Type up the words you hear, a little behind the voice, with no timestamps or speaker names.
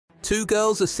two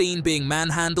girls are seen being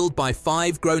manhandled by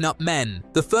 5 grown-up men.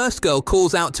 The first girl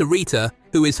calls out to Rita,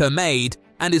 who is her maid,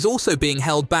 and is also being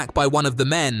held back by one of the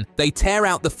men. They tear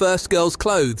out the first girl's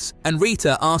clothes, and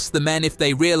Rita asks the men if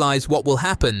they realize what will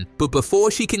happen. But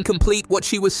before she can complete what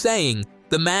she was saying,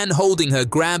 the man holding her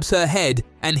grabs her head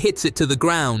and hits it to the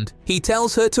ground. He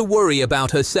tells her to worry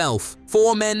about herself.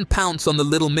 4 men pounce on the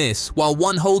little miss, while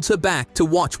one holds her back to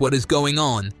watch what is going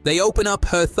on. They open up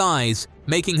her thighs,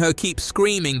 making her keep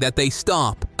screaming that they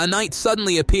stop. A knight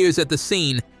suddenly appears at the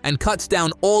scene and cuts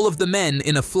down all of the men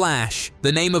in a flash.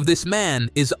 The name of this man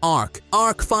is Ark.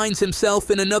 Ark finds himself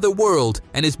in another world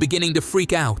and is beginning to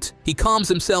freak out. He calms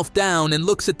himself down and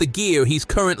looks at the gear he's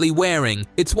currently wearing.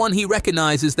 It's one he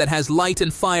recognizes that has light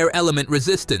and fire element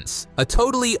resistance. A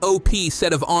totally OP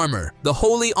set of armor, the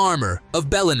holy armor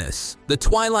of Belinus. The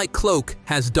Twilight Cloak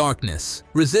has darkness,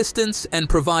 resistance, and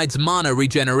provides mana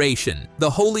regeneration. The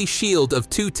holy shield of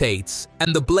Tutates,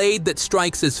 and the blade that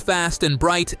strikes as fast and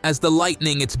bright as the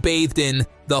lightning it's bathed in,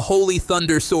 the holy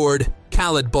thunder sword,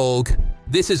 Kaladbolg.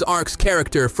 This is Ark's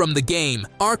character from the game.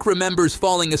 Ark remembers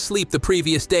falling asleep the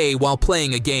previous day while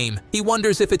playing a game. He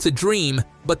wonders if it's a dream,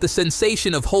 but the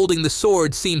sensation of holding the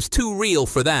sword seems too real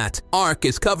for that. Ark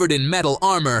is covered in metal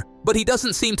armor, but he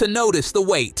doesn't seem to notice the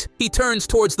weight. He turns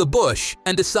towards the bush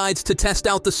and decides to test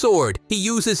out the sword. He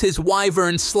uses his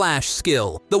Wyvern Slash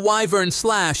skill. The Wyvern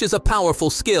Slash is a powerful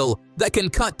skill that can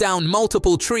cut down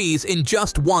multiple trees in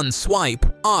just one swipe.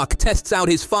 Ark tests out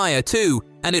his fire too,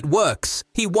 and it works.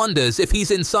 He wonders if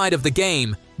he's inside of the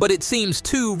game, but it seems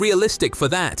too realistic for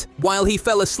that. While he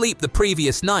fell asleep the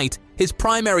previous night, his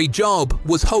primary job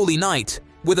was Holy Knight,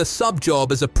 with a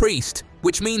sub-job as a priest,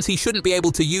 which means he shouldn't be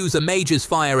able to use a mage's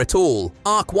fire at all.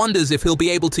 Ark wonders if he'll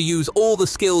be able to use all the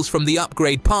skills from the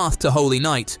upgrade path to Holy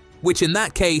Knight, which in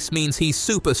that case means he's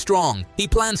super strong. He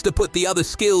plans to put the other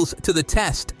skills to the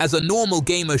test as a normal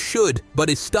gamer should, but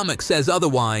his stomach says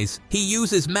otherwise. He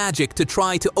uses magic to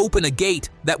try to open a gate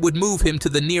that would move him to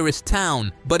the nearest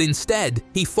town, but instead,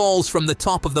 he falls from the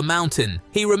top of the mountain.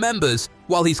 He remembers,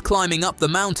 while he's climbing up the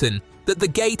mountain, that the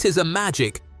gate is a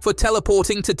magic for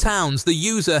teleporting to towns the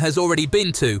user has already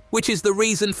been to, which is the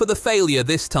reason for the failure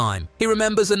this time. He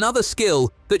remembers another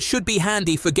skill that should be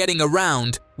handy for getting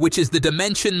around, which is the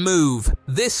Dimension Move.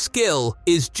 This skill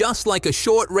is just like a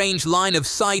short-range line of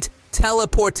sight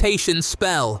teleportation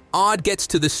spell. Odd gets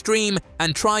to the stream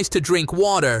and tries to drink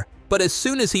water, but as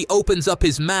soon as he opens up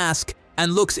his mask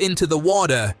and looks into the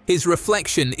water, his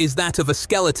reflection is that of a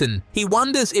skeleton. He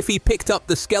wonders if he picked up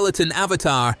the skeleton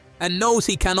avatar and knows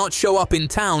he cannot show up in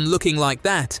town looking like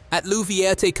that. At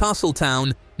Louvierte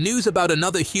Castletown, news about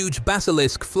another huge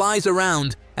basilisk flies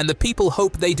around, and the people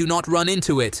hope they do not run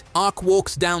into it. Ark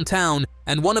walks downtown,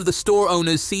 and one of the store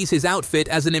owners sees his outfit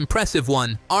as an impressive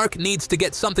one. Ark needs to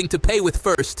get something to pay with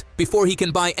first, before he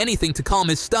can buy anything to calm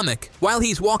his stomach. While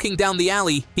he's walking down the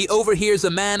alley, he overhears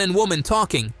a man and woman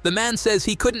talking. The man says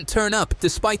he couldn't turn up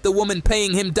despite the woman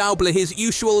paying him double his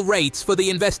usual rates for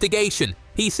the investigation.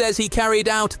 He says he carried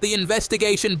out the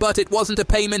investigation, but it wasn't a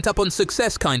payment upon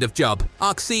success kind of job.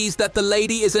 Ark sees that the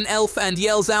lady is an elf and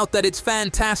yells out that it's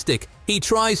fantastic. He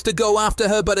tries to go after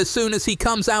her, but as soon as he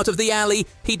comes out of the alley,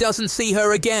 he doesn't see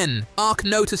her again. Ark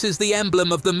notices the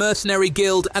emblem of the Mercenary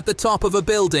Guild at the top of a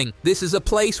building. This is a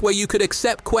place where you could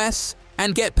accept quests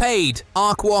and get paid.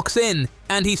 Ark walks in,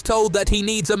 and he's told that he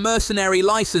needs a mercenary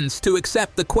license to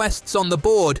accept the quests on the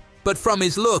board, but from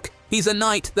his look, he's a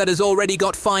knight that has already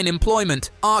got fine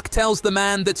employment. Ark tells the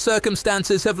man that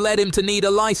circumstances have led him to need a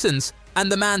license, and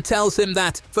the man tells him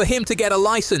that, for him to get a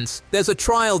license, there's a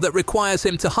trial that requires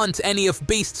him to hunt any of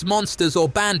Beast's monsters or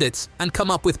bandits and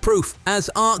come up with proof. As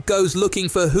Ark goes looking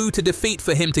for who to defeat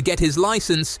for him to get his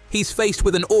license, he's faced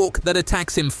with an orc that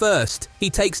attacks him first. He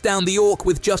takes down the orc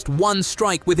with just one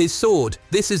strike with his sword.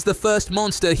 This is the first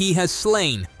monster he has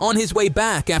slain. On his way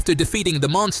back after defeating the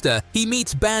monster, he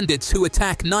meets bandits who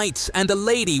attack knights and a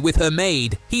lady with her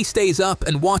maid. He stays up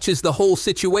and watches the whole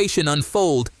situation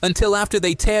unfold until after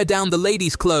they tear down the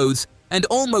lady's clothes and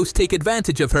almost take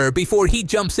advantage of her before he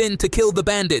jumps in to kill the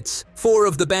bandits. 4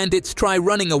 of the bandits try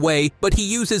running away, but he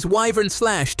uses Wyvern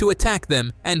Slash to attack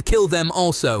them and kill them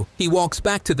also. He walks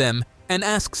back to them and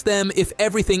asks them if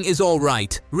everything is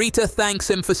alright. Rita thanks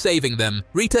him for saving them.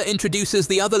 Rita introduces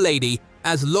the other lady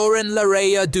as Lauren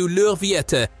Larea du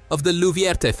Louvierte of the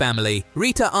Louvierte family.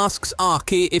 Rita asks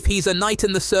Arki if he's a knight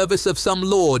in the service of some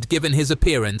lord given his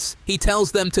appearance. He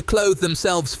tells them to clothe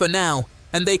themselves for now,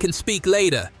 and they can speak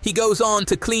later. He goes on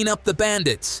to clean up the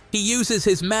bandits. He uses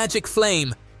his magic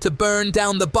flame to burn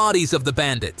down the bodies of the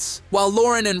bandits. While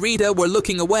Lauren and Rita were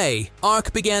looking away,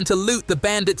 Ark began to loot the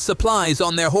bandits' supplies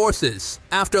on their horses.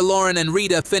 After Lauren and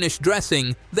Rita finished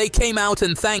dressing, they came out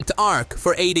and thanked Ark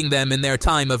for aiding them in their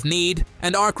time of need,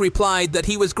 and Ark replied that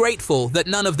he was grateful that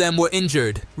none of them were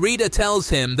injured. Rita tells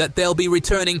him that they'll be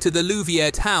returning to the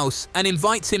Louviette house and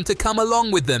invites him to come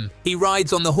along with them. He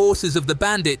rides on the horses of the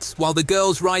bandits while the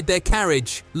girls ride their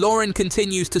carriage. Lauren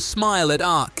continues to smile at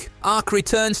Ark. Ark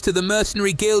returns to the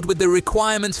mercenary guild with the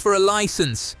requirements for a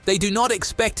license. They do not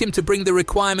expect him to bring the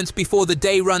requirements before the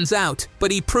day runs out,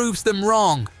 but he proves them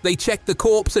wrong. They check the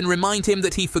corpse and remind him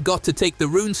that he forgot to take the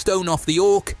runestone off the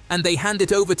orc, and they hand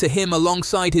it over to him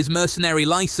alongside his mercenary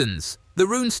license. The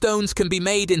runestones can be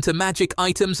made into magic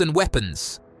items and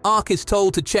weapons. Ark is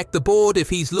told to check the board if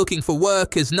he's looking for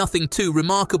work, as nothing too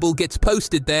remarkable gets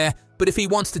posted there, but if he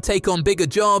wants to take on bigger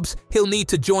jobs, he'll need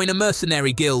to join a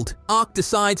mercenary guild. Ark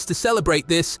decides to celebrate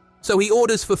this, so he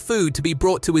orders for food to be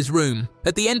brought to his room.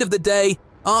 At the end of the day,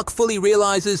 Ark fully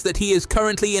realizes that he is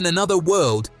currently in another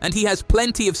world, and he has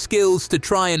plenty of skills to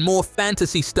try and more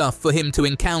fantasy stuff for him to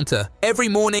encounter. Every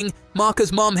morning,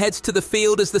 Marka's mom heads to the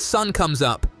field as the sun comes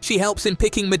up. She helps in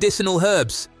picking medicinal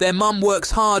herbs. Their mom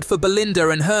works hard for Belinda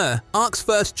and her. Ark's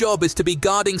first job is to be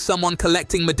guarding someone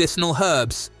collecting medicinal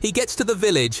herbs. He gets to the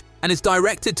village and is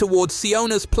directed towards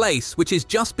Siona's place, which is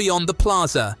just beyond the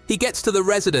plaza. He gets to the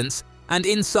residence and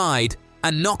inside,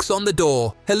 and knocks on the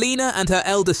door. Helena and her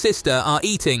elder sister are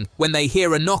eating when they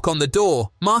hear a knock on the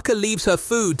door. Marka leaves her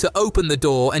food to open the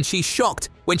door, and she's shocked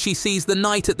when she sees the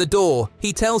knight at the door.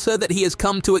 He tells her that he has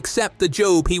come to accept the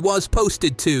job he was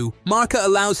posted to. Marka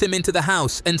allows him into the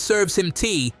house and serves him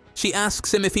tea. She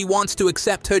asks him if he wants to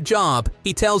accept her job.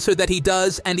 He tells her that he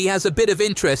does, and he has a bit of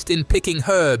interest in picking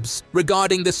herbs.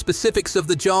 Regarding the specifics of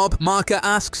the job, Marka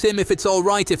asks him if it's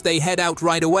alright if they head out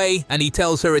right away, and he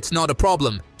tells her it's not a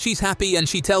problem. She's happy and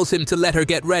she tells him to let her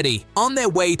get ready. On their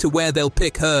way to where they'll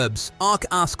pick herbs, Ark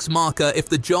asks Marka if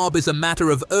the job is a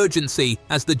matter of urgency,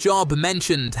 as the job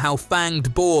mentioned how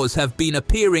fanged boars have been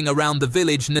appearing around the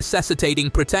village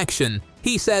necessitating protection.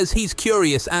 He says he's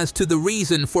curious as to the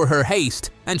reason for her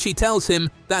haste, and she tells him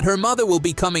that her mother will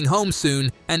be coming home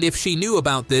soon, and if she knew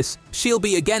about this, she'll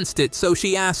be against it, so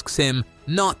she asks him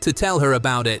not to tell her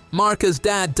about it. Marka's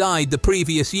dad died the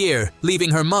previous year, leaving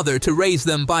her mother to raise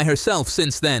them by herself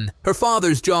since then. Her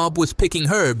father's job was picking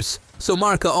herbs, so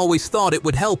Marka always thought it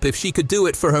would help if she could do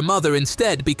it for her mother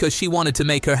instead because she wanted to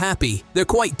make her happy. They're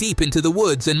quite deep into the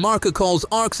woods and Marka calls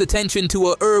Ark's attention to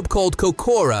a herb called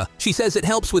kokora. She says it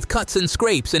helps with cuts and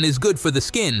scrapes and is good for the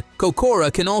skin.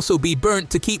 Kokora can also be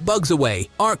burnt to keep bugs away.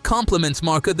 Ark compliments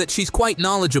Marka that she's quite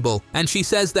knowledgeable, and she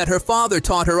says that her father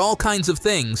taught her all kinds of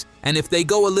things, and if they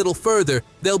go a little further,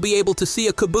 they'll be able to see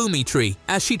a kabumi tree.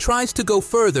 As she tries to go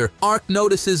further, Ark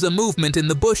notices a movement in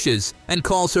the bushes and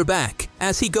calls her back.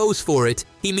 As he goes for it,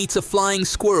 he meets a flying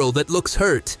squirrel that looks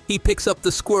hurt. He picks up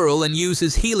the squirrel and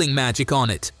uses healing magic on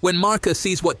it. When Marka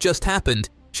sees what just happened,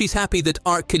 she's happy that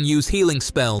Ark can use healing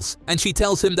spells, and she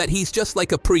tells him that he's just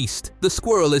like a priest. The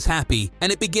squirrel is happy,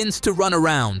 and it begins to run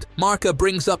around. Marka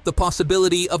brings up the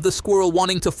possibility of the squirrel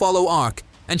wanting to follow Ark,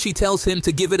 and she tells him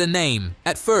to give it a name.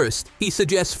 At first, he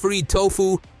suggests fried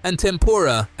tofu and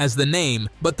tempura as the name,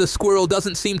 but the squirrel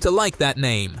doesn't seem to like that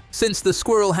name. Since the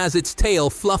squirrel has its tail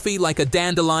fluffy like a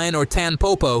dandelion or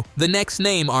tanpopo, the next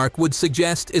name Ark would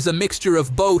suggest is a mixture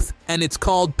of both, and it's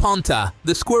called Ponta.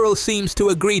 The squirrel seems to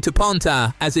agree to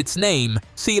Ponta as its name,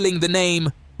 sealing the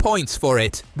name points for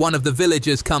it. One of the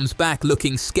villagers comes back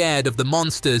looking scared of the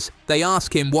monsters. They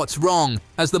ask him what's wrong,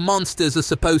 as the monsters are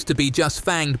supposed to be just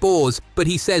fanged boars, but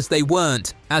he says they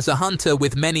weren't. As a hunter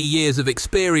with many years of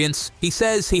experience, he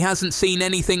says he hasn't seen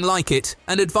anything like it,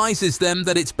 and advises them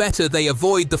that it's better they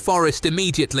avoid the forest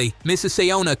immediately. Mrs.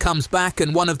 Siona comes back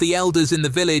and one of the elders in the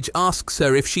village asks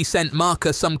her if she sent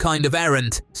Marka some kind of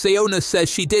errand. Siona says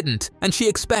she didn't, and she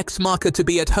expects Marka to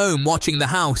be at home watching the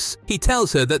house. He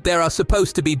tells her that there are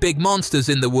supposed to be big monsters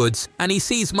in the woods, and he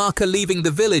sees Marka leaving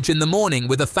the village in the morning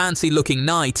with a fancy-looking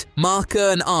knight.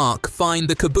 Marka and Ark find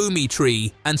the kabumi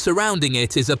tree, and surrounding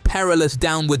it is a perilous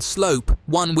downward slope,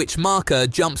 one which Marka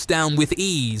jumps down with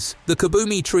ease. The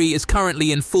kabumi tree is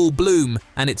currently in full bloom,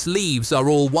 and its leaves are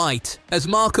all white. As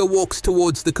Marka walks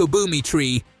towards the kabumi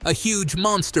tree, a huge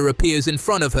monster appears in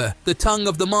front of her. The tongue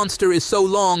of the monster is so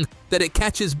long that it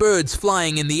catches birds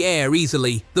flying in the air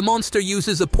easily. The monster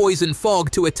uses a poison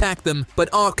fog to attack them, but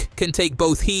Ark can take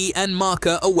both he and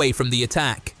Marka away from the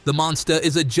attack. The monster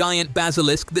is a giant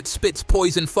basilisk that spits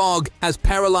poison fog, has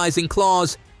paralyzing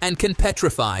claws, and can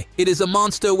petrify. It is a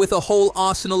monster with a whole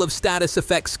arsenal of status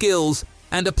effect skills,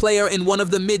 and a player in one of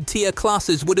the mid-tier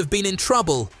classes would have been in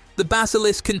trouble. The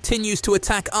basilisk continues to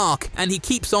attack Ark, and he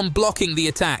keeps on blocking the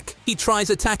attack. He tries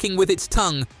attacking with its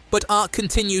tongue, but Ark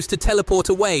continues to teleport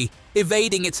away,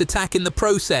 evading its attack in the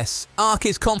process. Ark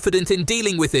is confident in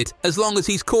dealing with it, as long as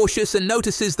he's cautious and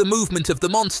notices the movement of the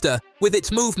monster. With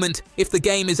its movement, if the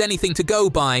game is anything to go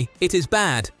by, it is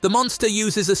bad. The monster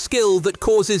uses a skill that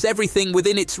causes everything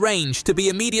within its range to be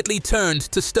immediately turned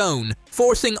to stone,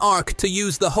 forcing Ark to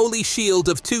use the Holy Shield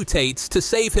of Two Tates to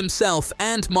save himself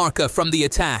and Marka from the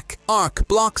attack. Ark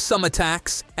blocks some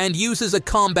attacks and uses a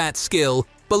combat skill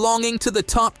belonging to the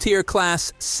top-tier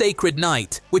class Sacred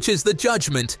Knight, which is the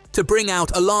judgment, to bring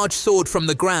out a large sword from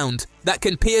the ground that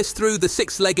can pierce through the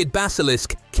six-legged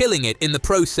basilisk, killing it in the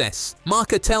process.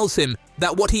 Marka tells him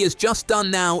that what he has just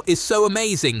done now is so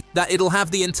amazing that it'll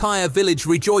have the entire village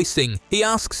rejoicing. He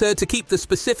asks her to keep the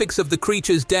specifics of the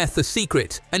creature's death a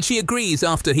secret, and she agrees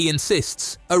after he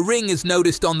insists. A ring is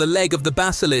noticed on the leg of the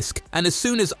basilisk, and as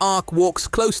soon as Ark walks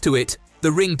close to it,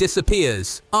 the ring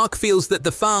disappears. Ark feels that the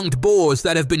fanged boars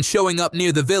that have been showing up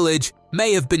near the village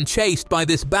may have been chased by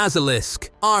this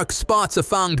basilisk. Ark spots a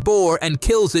fanged boar and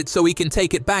kills it so he can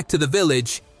take it back to the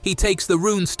village. He takes the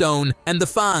runestone and the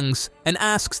fangs and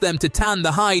asks them to tan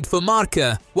the hide for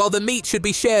Marka, while the meat should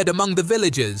be shared among the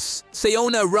villagers.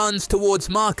 Sayona runs towards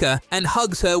Marka and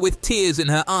hugs her with tears in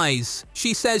her eyes.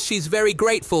 She says she's very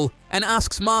grateful and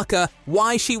asks Marka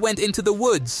why she went into the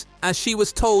woods, as she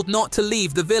was told not to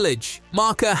leave the village.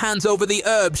 Marka hands over the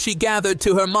herbs she gathered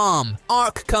to her mom.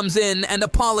 Ark comes in and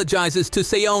apologizes to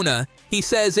Sayona. He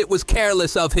says it was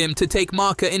careless of him to take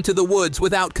Marka into the woods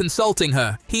without consulting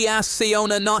her. He asks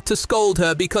Sayona not to scold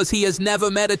her because he has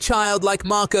never met a child like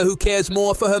Marka who cares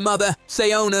more for her mother.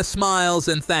 Sayona smiles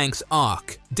and thanks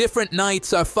Ark. Different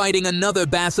knights are fighting another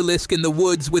basilisk in the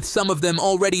woods, with some of them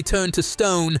already turned to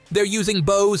stone. They're using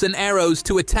bows and arrows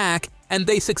to attack, and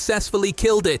they successfully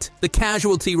killed it. The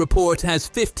casualty report has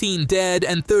 15 dead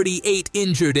and 38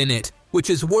 injured in it, which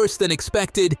is worse than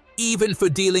expected, even for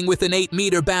dealing with an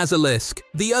 8-meter basilisk.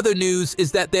 The other news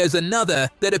is that there's another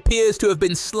that appears to have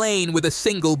been slain with a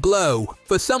single blow.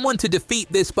 For someone to defeat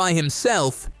this by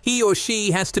himself, he or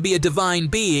she has to be a divine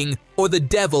being, or the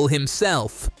devil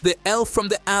himself. The elf from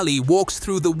the alley walks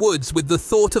through the woods with the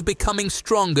thought of becoming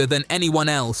stronger than anyone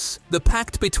else. The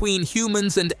pact between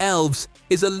humans and elves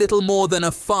is a little more than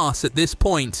a farce at this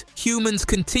point. Humans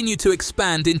continue to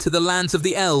expand into the lands of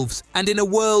the elves, and in a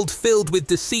world filled with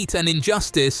deceit and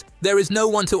injustice, there is no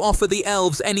one to offer the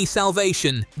elves any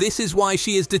salvation. This is why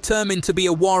she is determined to be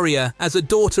a warrior as a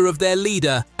daughter of their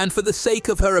leader, and for the sake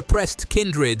of her oppressed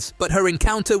kindreds. But her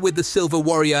encounter with the Silver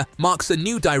Warrior marks a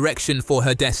new direction for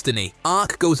her destiny.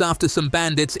 Ark goes after some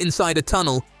bandits inside a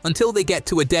tunnel until they get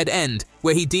to a dead end,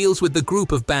 where he deals with the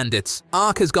group of bandits.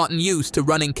 Ark has gotten used to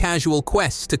running casual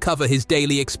quests to cover his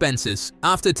daily expenses.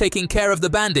 After taking care of the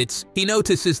bandits, he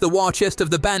notices the war chest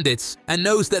of the bandits and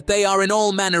knows that they are in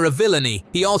all manner of villainy.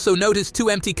 He also noticed 2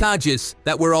 empty cages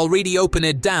that were already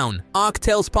opened down. Ark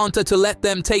tells Ponta to let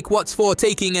them take what's for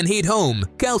taking and head home.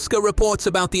 Kelska reports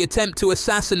about the attempt to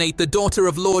assassinate the daughter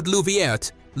of Lord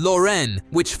Louviert, Loren,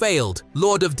 which failed.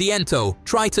 Lord of Diento,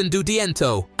 Triton du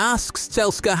Diento, asks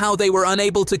Chelska how they were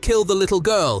unable to kill the little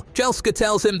girl. Chelska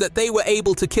tells him that they were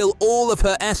able to kill all of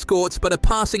her escorts, but a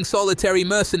passing solitary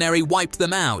mercenary wiped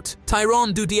them out.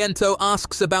 Tyron du Diento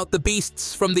asks about the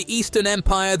beasts from the Eastern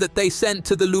Empire that they sent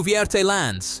to the Louvierte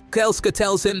lands. Chelska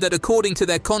tells him that according to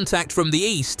their contact from the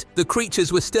east, the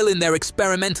creatures were still in their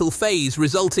experimental phase,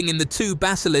 resulting in the 2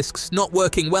 basilisks not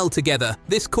working well together.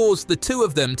 This caused the 2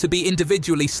 of them to be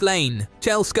individually slain.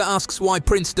 Chelska asks why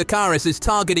Prince Dakaris is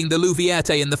targeting the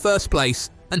Louvierte in the first place,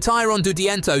 and Tyron du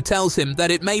Diento tells him that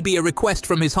it may be a request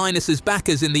from His Highness's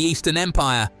backers in the Eastern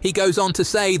Empire. He goes on to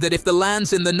say that if the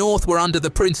lands in the north were under the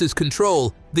prince's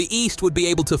control, the east would be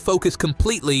able to focus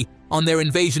completely on their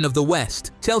invasion of the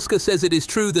west. Chelska says it is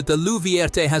true that the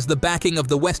Louvierte has the backing of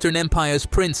the Western Empire's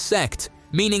prince sect,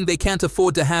 meaning they can't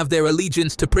afford to have their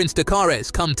allegiance to Prince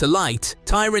Dakares come to light.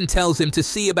 Tyron tells him to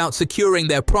see about securing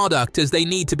their product, as they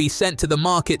need to be sent to the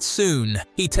market soon.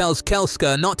 He tells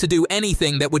Kelska not to do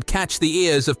anything that would catch the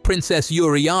ears of Princess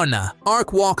Yuriarna.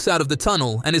 Ark walks out of the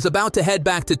tunnel and is about to head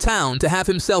back to town to have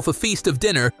himself a feast of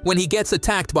dinner when he gets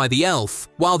attacked by the elf.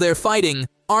 While they're fighting,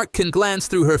 Ark can glance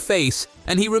through her face,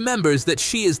 and he remembers that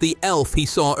she is the elf he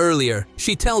saw earlier.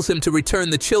 She tells him to return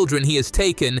the children he has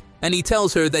taken, and he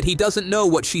tells her that he doesn't know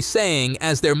what she's saying,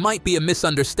 as there might be a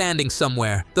misunderstanding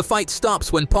somewhere. The fight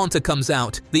stops when Ponta comes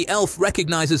out. The elf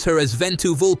recognizes her as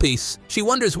Ventu Vulpes. She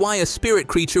wonders why a spirit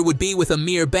creature would be with a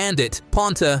mere bandit.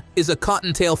 Ponta is a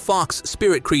cottontail fox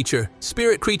spirit creature.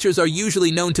 Spirit creatures are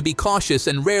usually known to be cautious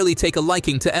and rarely take a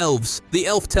liking to elves. The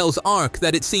elf tells Ark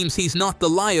that it seems he's not the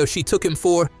liar she took him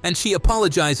for, before, and she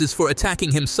apologizes for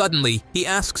attacking him suddenly. He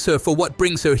asks her for what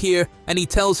brings her here, and he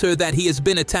tells her that he has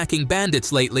been attacking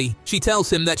bandits lately. She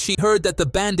tells him that she heard that the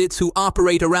bandits who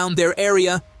operate around their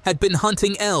area had been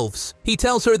hunting elves. He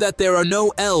tells her that there are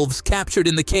no elves captured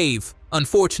in the cave.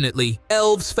 Unfortunately,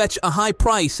 elves fetch a high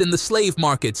price in the slave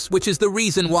markets, which is the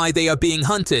reason why they are being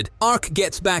hunted. Ark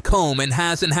gets back home and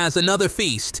has another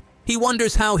feast. He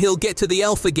wonders how he'll get to the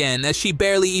elf again, as she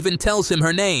barely even tells him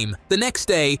her name. The next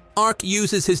day, Ark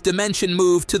uses his dimension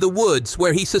move to the woods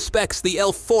where he suspects the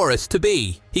elf forest to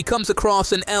be. He comes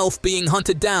across an elf being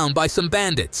hunted down by some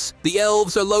bandits. The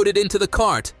elves are loaded into the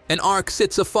cart, and Ark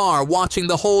sits afar watching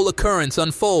the whole occurrence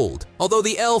unfold. Although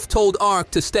the elf told Ark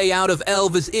to stay out of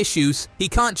Elva's issues, he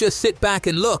can't just sit back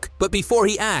and look, but before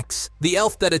he acts, the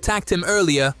elf that attacked him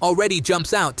earlier already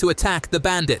jumps out to attack the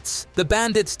bandits. The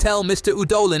bandits tell Mr.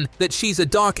 Udolan that she's a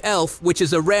dark elf, which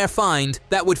is a rare find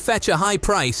that would fetch a high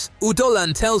price.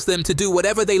 Udolan tells them to do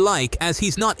whatever they like, as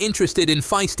he's not interested in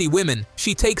feisty women.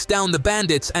 She takes down the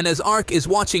bandits, and as Ark is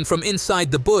watching from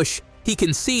inside the bush, he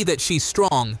can see that she's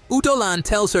strong. Udolan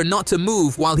tells her not to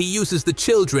move while he uses the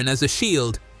children as a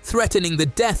shield, threatening the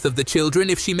death of the children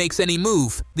if she makes any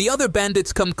move. The other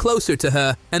bandits come closer to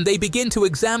her, and they begin to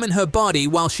examine her body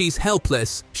while she's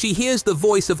helpless. She hears the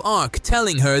voice of Ark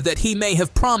telling her that he may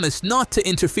have promised not to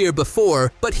interfere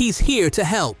before, but he's here to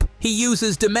help. He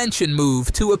uses Dimension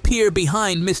Move to appear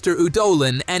behind Mr.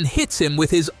 Udolan and hits him with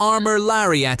his Armor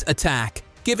Lariat attack,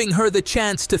 giving her the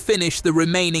chance to finish the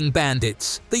remaining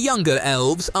bandits. The younger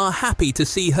elves are happy to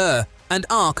see her, and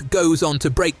Ark goes on to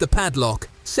break the padlock,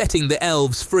 setting the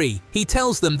elves free. He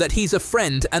tells them that he's a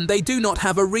friend and they do not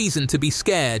have a reason to be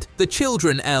scared. The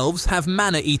children elves have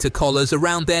mana eater collars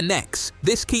around their necks.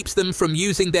 This keeps them from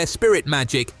using their spirit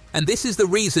magic, and this is the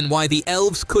reason why the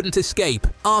elves couldn't escape.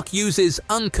 Ark uses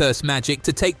Uncurse magic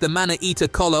to take the mana eater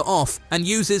collar off and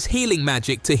uses healing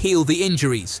magic to heal the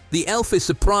injuries. The elf is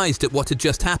surprised at what had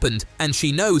just happened, and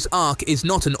she knows Ark is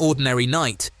not an ordinary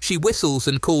knight. She whistles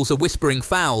and calls a whispering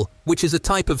fowl, which is a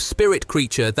type of spirit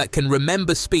creature that can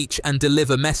remember speech and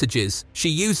deliver messages. She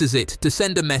uses it to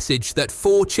send a message that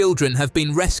 4 children have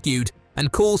been rescued and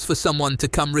calls for someone to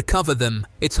come recover them.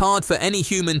 It's hard for any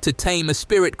human to tame a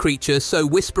spirit creature, so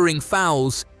whispering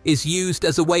fowls is used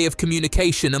as a way of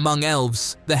communication among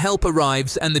elves. The help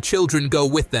arrives and the children go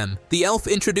with them. The elf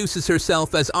introduces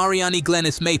herself as Ariane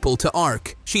Glennis Maple to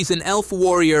Ark. She's an elf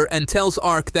warrior and tells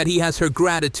Ark that he has her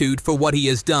gratitude for what he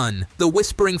has done. The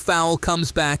whispering fowl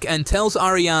comes back and tells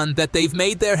Ariane that they've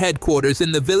made their headquarters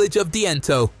in the village of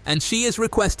Diento, and she is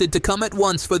requested to come at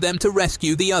once for them to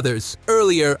rescue the others.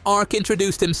 Earlier, Ark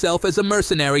introduced himself as a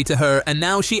mercenary to her, and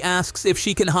now she asks if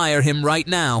she can hire him right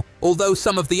now. Although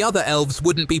some of the other elves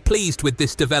wouldn't be pleased with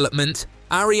this development,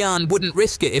 Ariane wouldn't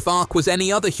risk it if Ark was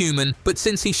any other human, but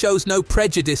since he shows no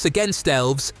prejudice against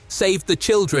elves, saved the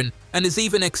children, and is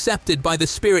even accepted by the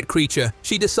spirit creature,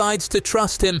 she decides to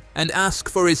trust him and ask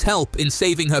for his help in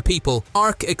saving her people.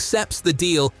 Ark accepts the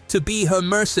deal to be her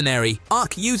mercenary.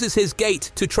 Ark uses his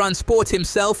gate to transport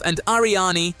himself and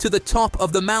Ariane to the top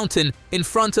of the mountain in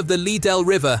front of the Lidl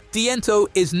River. Diento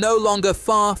is no longer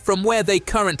far from where they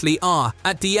currently are.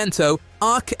 At Diento,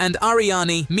 Ark and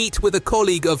Ariane meet with a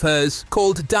colleague of hers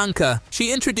called Danka.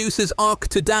 She introduces Ark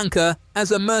to Danka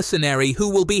as a mercenary who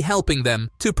will be helping them.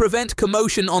 To prevent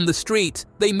commotion on the street,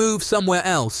 they move somewhere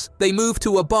else. They move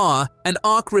to a bar, and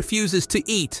Ark refuses to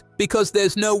eat because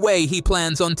there's no way he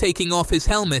plans on taking off his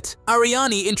helmet.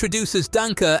 Ariane introduces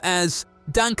Danka as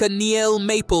Danka Niel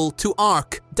Maple to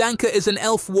Ark. Danka is an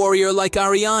elf warrior like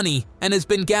Ariane and has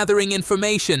been gathering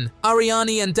information.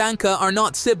 Ariane and Danka are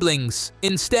not siblings.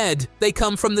 Instead, they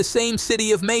come from the same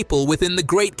city of Maple within the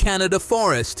Great Canada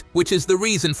Forest, which is the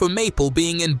reason for Maple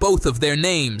being in both of their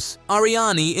names.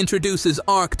 Ariane introduces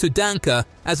Ark to Danka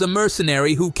as a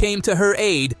mercenary who came to her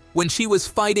aid when she was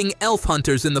fighting elf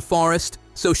hunters in the forest,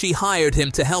 so she hired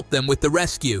him to help them with the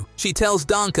rescue. She tells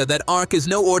Danka that Ark is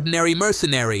no ordinary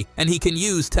mercenary and he can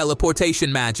use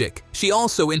teleportation magic. She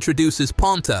also introduces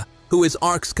Ponta, who is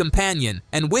Ark's companion,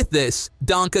 and with this,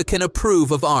 Danka can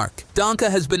approve of Ark.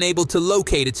 Danka has been able to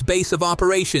locate its base of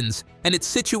operations, and it's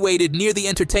situated near the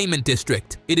entertainment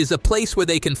district. It is a place where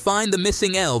they can find the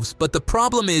missing elves, but the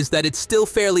problem is that it's still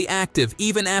fairly active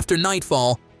even after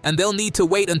nightfall, and they'll need to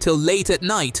wait until late at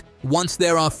night once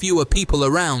there are fewer people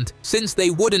around. Since they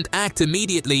wouldn't act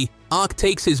immediately, Ark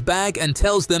takes his bag and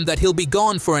tells them that he'll be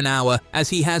gone for an hour as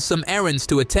he has some errands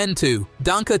to attend to.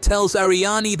 Danka tells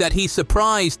Ariane that he's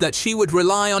surprised that she would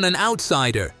rely on an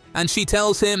outsider, and she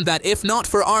tells him that if not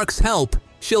for Ark's help,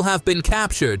 she'll have been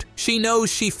captured. She knows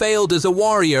she failed as a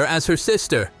warrior as her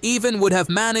sister, even would have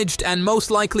managed and most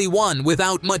likely won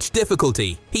without much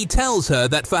difficulty. He tells her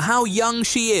that for how young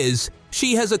she is,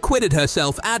 she has acquitted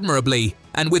herself admirably,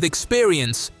 and with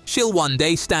experience, she'll one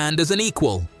day stand as an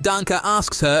equal. Danka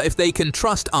asks her if they can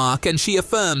trust Ark, and she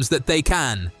affirms that they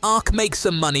can. Ark makes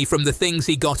some money from the things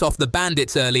he got off the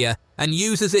bandits earlier, and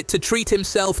uses it to treat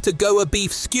himself to Goa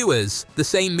beef skewers, the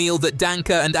same meal that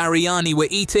Danka and Ariane were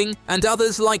eating, and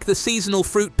others like the seasonal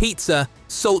fruit pizza,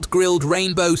 salt-grilled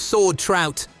rainbow sword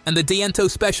trout, and the Diento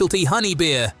specialty honey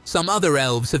beer. Some other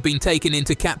elves have been taken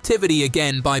into captivity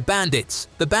again by bandits.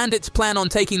 The bandits plan on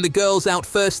taking the girls out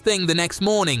first thing the next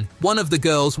morning. One of the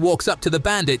girls walks up to the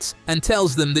bandits and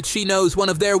tells them that she knows one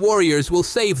of their warriors will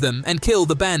save them and kill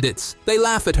the bandits. They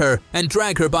laugh at her and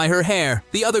drag her by her hair.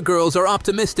 The other girls are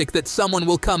optimistic that someone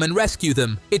will come and rescue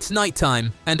them. It's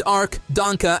nighttime, and Ark,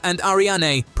 Danka, and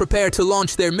Ariane prepare to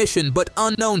launch their mission, but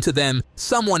unknown to them,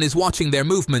 someone is watching their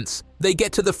movements. They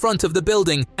get to the front of the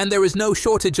building, and there is no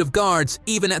shortage of guards,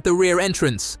 even at the rear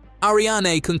entrance.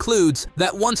 Ariane concludes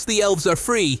that once the elves are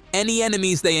free, any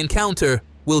enemies they encounter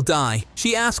will die.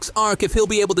 She asks Ark if he'll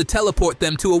be able to teleport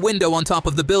them to a window on top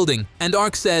of the building, and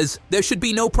Ark says there should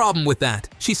be no problem with that.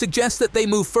 She suggests that they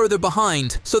move further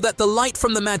behind so that the light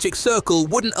from the magic circle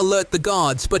wouldn't alert the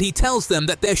guards, but he tells them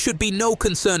that there should be no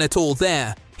concern at all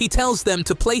there. He tells them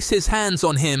to place his hands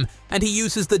on him, and he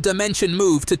uses the dimension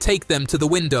move to take them to the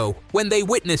window. When they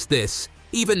witness this,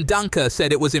 even Danka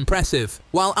said it was impressive.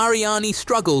 While Ariane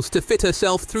struggles to fit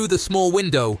herself through the small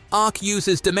window, Ark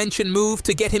uses dimension move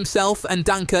to get himself and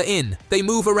Danka in. They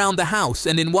move around the house,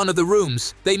 and in one of the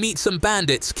rooms, they meet some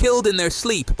bandits killed in their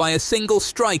sleep by a single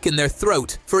strike in their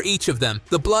throat. For each of them,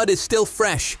 the blood is still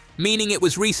fresh, meaning it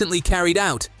was recently carried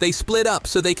out. They split up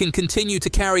so they can continue to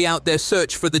carry out their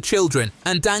search for the children,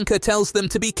 and Danka tells them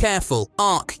to be careful.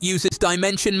 Ark uses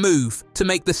dimension move to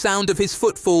make the sound of his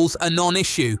footfalls a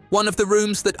non-issue. One of the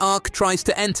rooms that Ark tries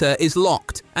to enter is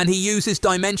locked, and he uses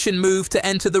dimension move to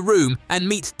enter the room and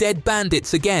meets dead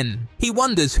bandits again. He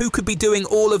wonders who could be doing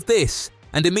all of this,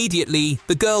 and immediately,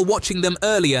 the girl watching them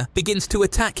earlier begins to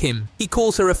attack him. He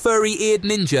calls her a furry-eared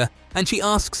ninja, and she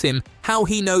asks him how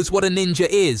he knows what a ninja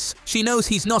is. She knows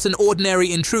he's not an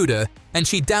ordinary intruder, and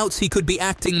she doubts he could be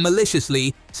acting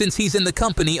maliciously since he's in the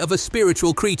company of a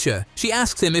spiritual creature. She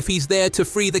asks him if he's there to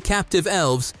free the captive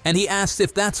elves, and he asks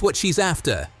if that's what she's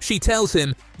after. She tells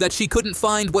him that she couldn't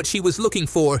find what she was looking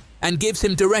for and gives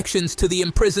him directions to the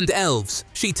imprisoned elves.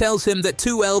 She tells him that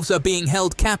 2 elves are being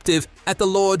held captive at the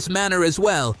Lord's Manor as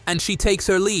well, and she takes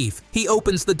her leave. He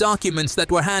opens the documents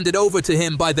that were handed over to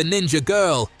him by the ninja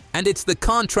girl, and it's the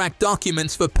contract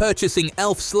documents for purchasing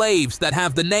elf slaves that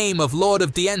have the name of Lord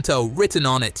of Diento written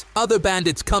on it. Other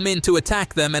bandits come in to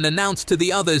attack them and announce to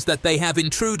the others that they have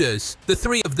intruders. The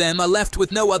 3 of them are left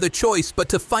with no other choice but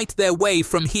to fight their way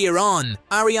from here on.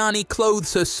 Ariane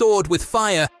clothes her sword with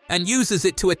fire and uses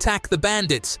it to attack the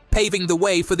bandits, paving the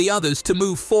way for the others to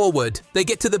move forward. They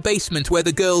get to the basement where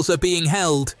the girls are being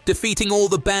held, defeating all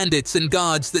the bandits and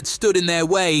guards that stood in their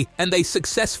way, and they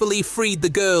successfully freed the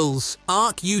girls.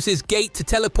 Ark uses Gate to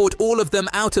teleport all of them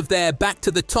out of there back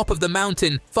to the top of the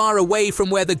mountain, far away from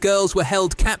where the girls were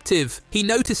held captive. He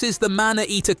notices the Mana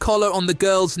Eater collar on the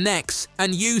girls' necks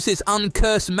and uses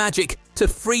Uncurse magic to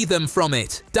free them from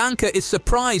it. Danka is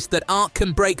surprised that Ark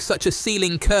can break such a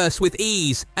sealing curse with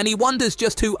ease, and he wonders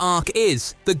just who Ark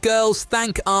is. The girls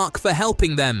thank Ark for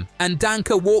helping them, and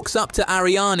Danka walks up to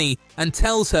Ariane and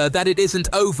tells her that it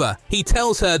isn't over. He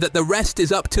tells her that the rest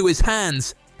is up to his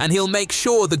hands, and he'll make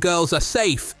sure the girls are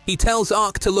safe. He tells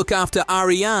Ark to look after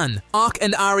Ariane. Ark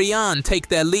and Ariane take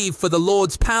their leave for the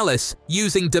Lord's Palace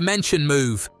using Dimension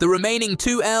Move. The remaining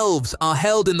 2 elves are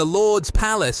held in the Lord's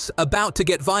Palace, about to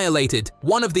get violated.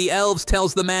 One of the elves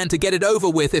tells the man to get it over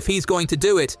with if he's going to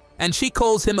do it, and she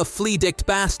calls him a flea-dicked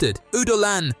bastard.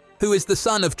 Udolan, who is the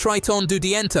son of Triton du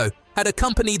Diento, had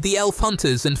accompanied the elf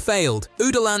hunters and failed.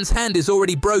 Udolan's hand is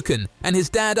already broken, and his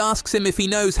dad asks him if he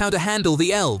knows how to handle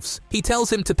the elves. He tells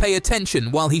him to pay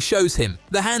attention while he shows him.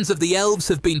 The hands of the elves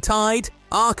have been tied.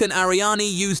 Ark and Ariane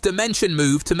use Dimension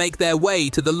Move to make their way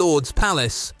to the Lord's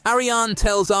Palace. Ariane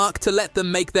tells Ark to let them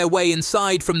make their way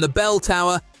inside from the bell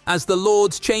tower, as the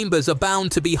Lord's chambers are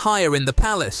bound to be higher in the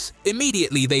palace.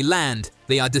 Immediately they land.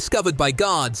 They are discovered by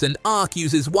guards, and Ark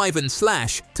uses Wyvern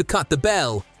Slash to cut the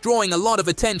bell, drawing a lot of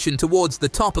attention towards the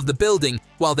top of the building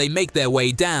while they make their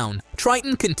way down.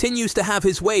 Triton continues to have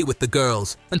his way with the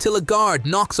girls until a guard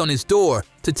knocks on his door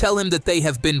to tell him that they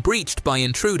have been breached by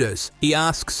intruders. He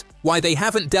asks why they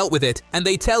haven't dealt with it, and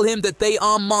they tell him that they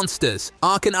are monsters.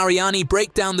 Ark and Ariane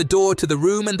break down the door to the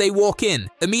room and they walk in.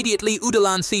 Immediately,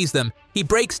 Udalan sees them. He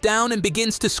breaks down and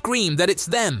begins to scream that it's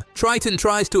them. Triton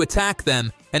tries to attack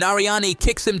them, and Ariane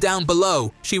kicks him down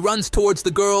below. She runs towards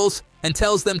the girls and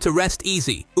tells them to rest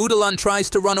easy. Udalan tries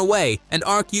to run away, and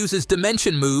Ark uses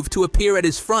Dimension Move to appear at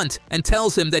his front and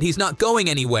tells him that he's not going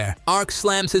anywhere. Ark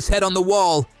slams his head on the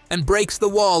wall and breaks the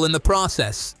wall in the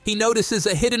process. He notices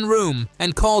a hidden room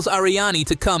and calls Ariane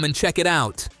to come and check it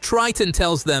out. Triton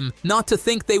tells them not to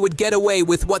think they would get away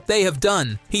with what they have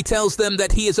done. He tells them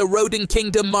that he is a Rodin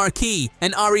Kingdom Marquis,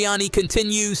 and Ariane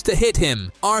continues to hit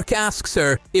him. Ark asks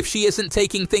her if she isn't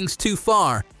taking things too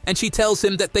far, and she tells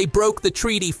him that they broke the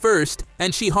treaty first,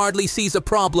 and she hardly sees a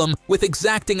problem with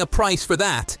exacting a price for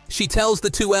that. She tells the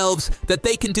two elves that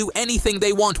they can do anything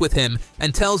they want with him,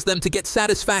 and tells them to get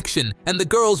satisfaction, and the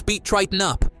girls beat Triton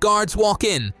up. Guards walk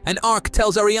in, and Ark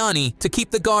tells Ariane to keep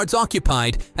the guards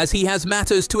occupied as he has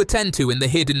matters to attend to in the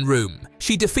hidden room.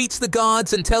 She defeats the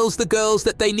guards and tells the girls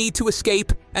that they need to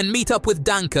escape and meet up with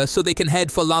Danka so they can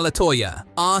head for Lalatoya.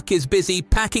 Ark is busy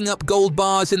packing up gold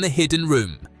bars in the hidden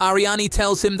room. Ariane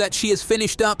tells him that she is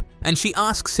finished up, and she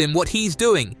asks him what he's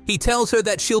doing. He tells her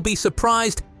that she'll be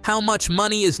surprised how much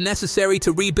money is necessary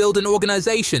to rebuild an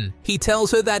organization. He tells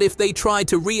her that if they tried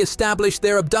to re-establish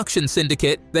their abduction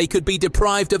syndicate, they could be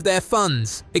deprived of their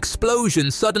funds.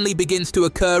 Explosions suddenly begins to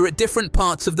occur at different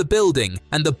parts of the building,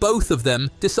 and the both of them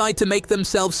decide to make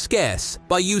themselves scarce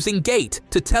by using Gate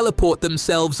to teleport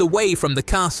themselves away from the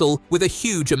castle with a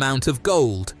huge amount of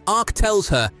gold. Ark tells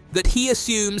her that he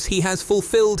assumes he has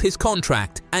fulfilled his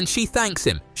contract, and she thanks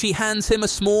him. She hands him a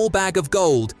small bag of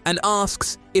gold and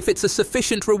asks if it's a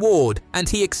sufficient reward, and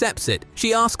he accepts it.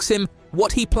 She asks him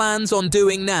what he plans on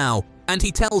doing now, and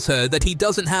he tells her that he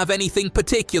doesn't have anything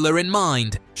particular in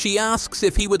mind. She asks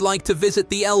if he would like to visit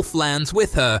the elf lands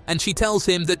with her, and she tells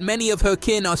him that many of her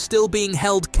kin are still being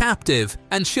held captive,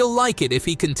 and she'll like it if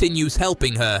he continues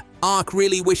helping her. Ark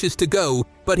really wishes to go,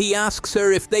 but he asks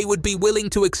her if they would be willing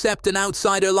to accept an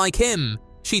outsider like him.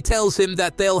 She tells him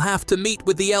that they'll have to meet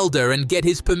with the Elder and get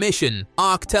his permission.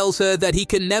 Ark tells her that he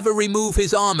can never remove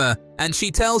his armor, and she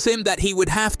tells him that he would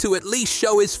have to at least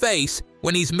show his face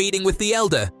when he's meeting with the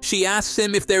Elder. She asks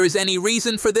him if there is any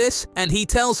reason for this, and he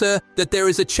tells her that there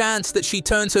is a chance that she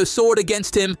turns her sword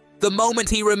against him the moment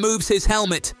he removes his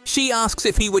helmet. She asks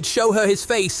if he would show her his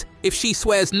face if she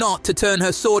swears not to turn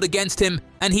her sword against him,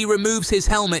 and he removes his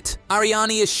helmet.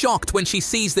 Ariane is shocked when she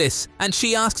sees this, and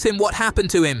she asks him what happened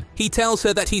to him. He tells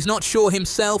her that he's not sure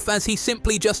himself, as he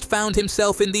simply just found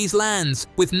himself in these lands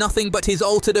with nothing but his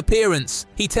altered appearance.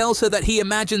 He tells her that he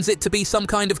imagines it to be some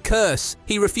kind of curse.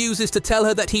 He refuses to tell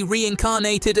her that he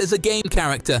reincarnated as a game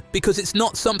character because it's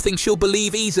not something she'll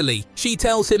believe easily. She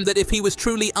tells him that if he was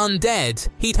truly undead,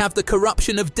 he'd have the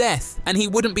corruption of death, and he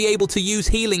wouldn't be able to use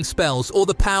healing spells or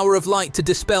the power of light to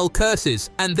dispel curses,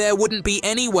 and there wouldn't be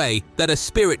any way that a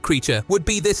spirit creature would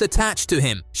be this attached to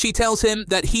him. She tells him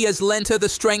that he has lent her the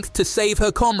strength to save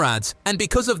her comrades, and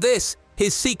because of this,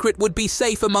 his secret would be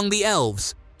safe among the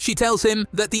elves. She tells him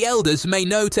that the elders may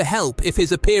know to help if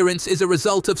his appearance is a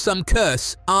result of some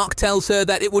curse. Ark tells her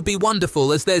that it would be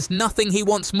wonderful, as there's nothing he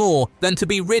wants more than to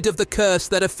be rid of the curse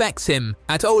that affects him.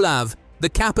 At Olav, the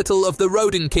capital of the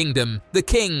Rodin Kingdom, the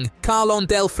king, Carlon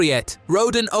Delfriet,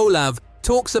 Rodin Olav,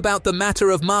 talks about the matter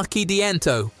of Marquis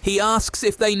Diento. He asks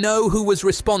if they know who was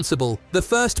responsible. The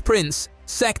first prince,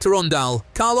 Sect Rondal,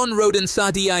 Carlon Rodin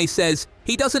Sadiai, says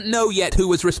he doesn't know yet who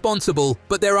was responsible,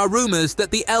 but there are rumors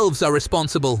that the elves are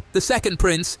responsible. The second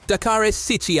prince, Dakaris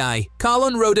Sichiai,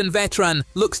 Carlon Rodin Vetran,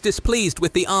 looks displeased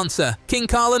with the answer. King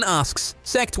Carlon asks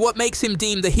Sect what makes him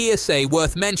deem the hearsay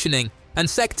worth mentioning, and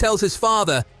Sect tells his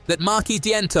father that Marquis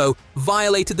Diento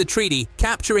violated the treaty,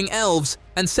 capturing elves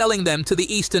and selling them to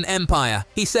the Eastern Empire.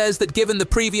 He says that given the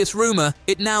previous rumor,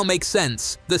 it now makes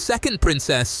sense. The second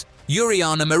princess,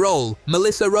 Uriana Merol,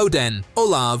 Melissa Roden,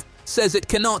 Olav, says it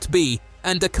cannot be,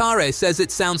 and Dakare says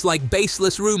it sounds like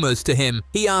baseless rumors to him.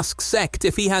 He asks Sect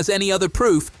if he has any other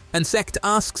proof, and Sect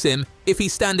asks him if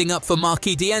he's standing up for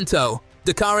Marquis Diento.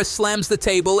 Dakaris slams the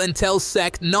table and tells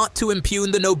Sect not to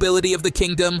impugn the nobility of the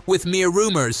kingdom with mere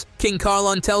rumors. King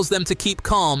Carlon tells them to keep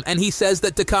calm, and he says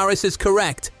that Dakaris is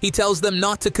correct. He tells them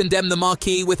not to condemn the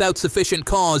Marquis without sufficient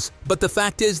cause, but the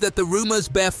fact is that the rumors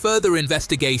bear further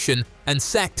investigation, and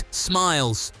Sect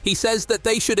smiles. He says that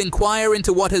they should inquire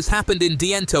into what has happened in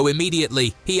Diento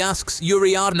immediately. He asks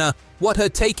Uriarna what her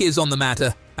take is on the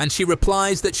matter, and she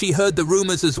replies that she heard the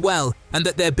rumors as well, and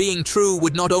that their being true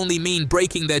would not only mean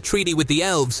breaking their treaty with the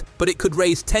elves, but it could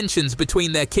raise tensions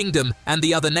between their kingdom and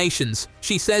the other nations.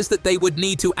 She says that they would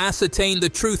need to ascertain the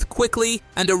truth quickly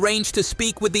and arrange to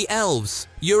speak with the elves.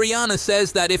 Yuriana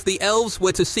says that if the elves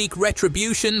were to seek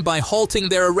retribution by halting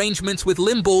their arrangements with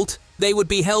Limbolt, they would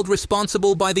be held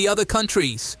responsible by the other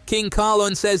countries. King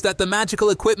Karlon says that the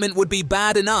magical equipment would be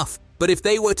bad enough, but if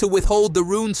they were to withhold the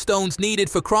rune stones needed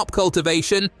for crop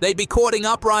cultivation, they'd be courting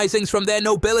uprisings from their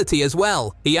nobility as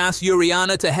well. He asks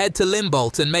Yuriana to head to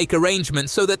Limbolt and make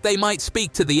arrangements so that they might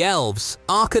speak to the elves.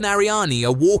 Ark and Ariane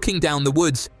are walking down the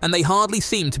woods, and they hardly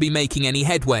seem to be making any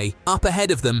headway. Up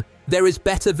ahead of them, there is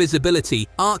better visibility.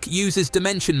 Ark uses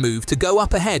Dimension Move to go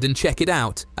up ahead and check it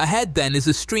out. Ahead then is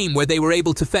a stream where they were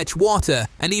able to fetch water,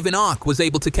 and even Ark was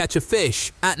able to catch a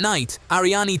fish. At night,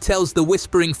 Ariane tells the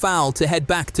Whispering Fowl to head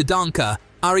back to Danka.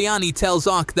 Ariane tells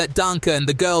Ark that Danka and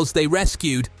the girls they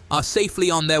rescued are safely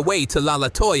on their way to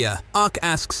Lalatoya. Ark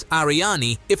asks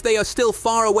Ariane if they are still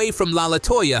far away from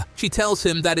Lalatoya. She tells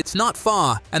him that it's not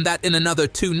far, and that in another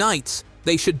 2 nights,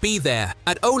 they should be there.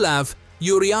 At Olav,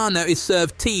 Yuriana is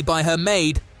served tea by her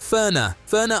maid, Ferna.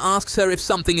 Ferna asks her if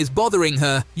something is bothering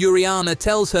her. Yuriana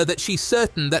tells her that she's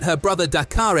certain that her brother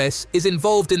Dakares is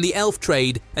involved in the elf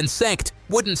trade, and Sect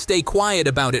wouldn't stay quiet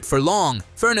about it for long.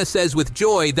 Ferna says with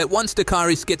joy that once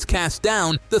Dakares gets cast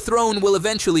down, the throne will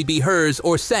eventually be hers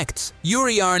or Sect's.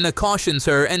 Yuriana cautions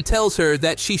her and tells her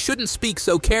that she shouldn't speak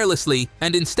so carelessly,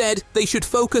 and instead they should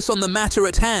focus on the matter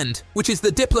at hand, which is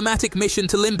the diplomatic mission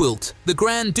to Limbolt. The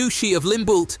Grand Duchy of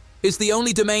Limbolt is the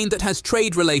only domain that has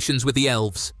trade relations with the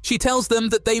elves. She tells them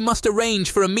that they must arrange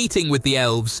for a meeting with the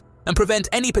elves and prevent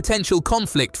any potential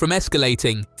conflict from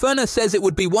escalating. Ferna says it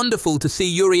would be wonderful to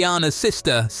see Yuriana's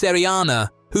sister, Seriana,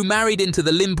 who married into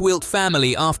the Limbwilt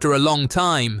family after a long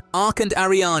time. Ark and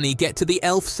Ariane get to the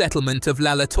elf settlement of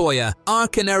Lalatoya.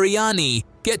 Ark and Ariane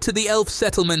get to the elf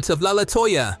settlement of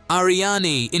Lalatoya.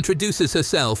 Ariane introduces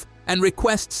herself and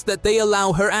requests that they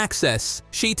allow her access.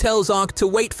 She tells Ark to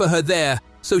wait for her there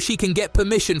so she can get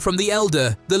permission from the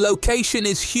Elder. The location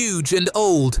is huge and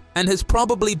old, and has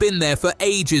probably been there for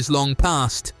ages long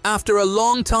past. After a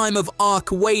long time of Ark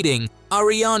waiting,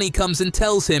 Ariane comes and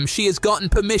tells him she has gotten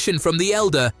permission from the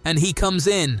Elder, and he comes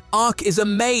in. Ark is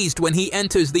amazed when he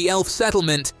enters the elf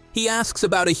settlement. He asks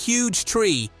about a huge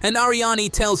tree, and Ariane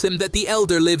tells him that the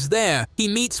Elder lives there. He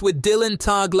meets with Dylan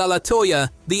Tag Lalatoya,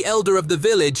 the Elder of the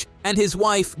village, and his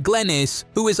wife Glenys,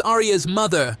 who is Arya's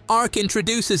mother. Ark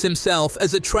introduces himself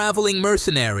as a traveling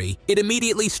mercenary. It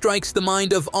immediately strikes the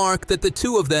mind of Ark that the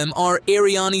two of them are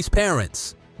Ariane's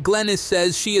parents. Glenys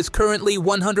says she is currently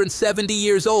 170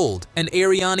 years old, and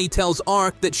Ariane tells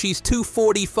Ark that she's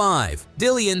 245.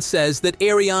 Dillian says that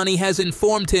Ariane has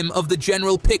informed him of the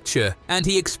general picture, and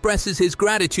he expresses his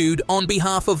gratitude on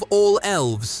behalf of all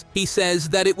elves. He says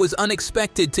that it was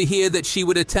unexpected to hear that she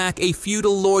would attack a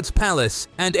feudal lord's palace,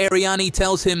 and Ariane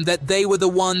tells him that they were the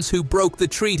ones who broke the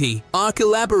treaty. Ark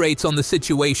elaborates on the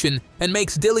situation and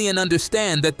makes Dillian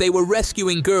understand that they were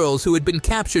rescuing girls who had been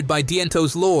captured by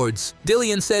Diento's lords.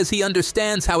 Dillian says he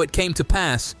understands how it came to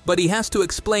pass, but he has to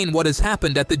explain what has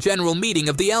happened at the general meeting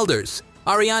of the elders.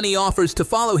 Ariane offers to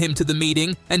follow him to the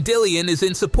meeting, and Dillian is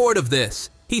in support of this.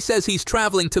 He says he's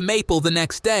traveling to Maple the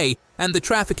next day, and the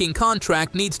trafficking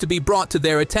contract needs to be brought to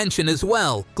their attention as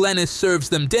well. Glenys serves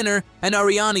them dinner, and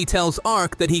Ariane tells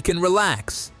Ark that he can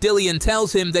relax. Dillian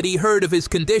tells him that he heard of his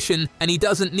condition, and he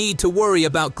doesn't need to worry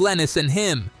about Glenys and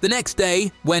him. The next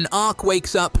day, when Ark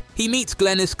wakes up, he meets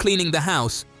Glenys cleaning the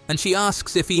house, and she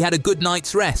asks if he had a good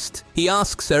night's rest. He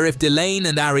asks her if Delane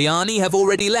and Ariane have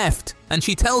already left, and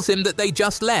she tells him that they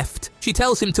just left. She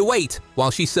tells him to wait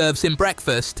while she serves him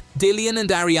breakfast. Dillian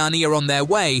and Ariane are on their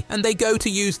way, and they go to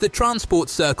use the transport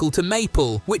circle to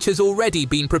Maple, which has already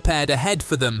been prepared ahead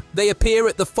for them. They appear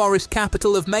at the forest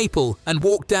capital of Maple and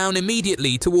walk down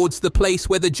immediately towards the place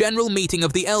where the general meeting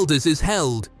of the elders is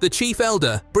held. The chief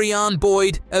elder, Brian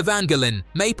Boyd Evangeline.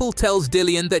 Maple tells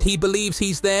Dillian that he believes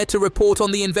he's there to report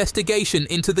on the investigation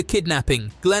into the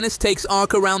kidnapping. Glenys takes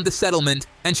Ark around the settlement,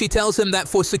 and she tells him that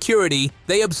for security,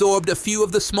 they absorbed a few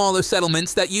of the smaller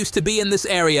settlements that used to be in this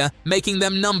area, making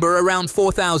them number around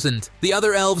 4,000. The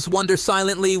other elves wonder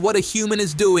silently what a human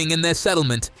is doing in their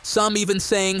settlement, some even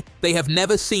saying they have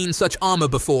never seen such armor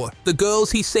before. The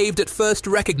girls he saved at first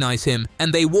recognize him,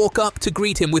 and they walk up to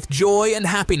greet him with joy and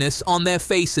happiness on their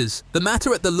faces. The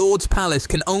matter at the Lord's Palace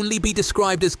can only be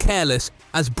described as careless,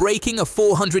 as breaking a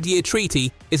 400-year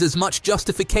treaty is as much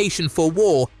justification for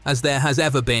war as there has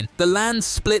ever been. The lands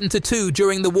split into two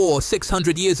during the war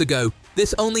 600 years ago,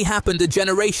 This only happened a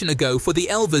generation ago for the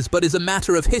Elvers, but is a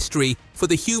matter of history for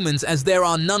the humans, as there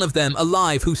are none of them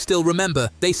alive who still remember.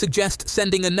 They suggest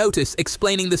sending a notice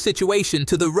explaining the situation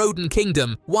to the Rodent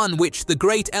Kingdom, one which the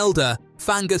Great Elder,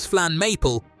 Fangus Flan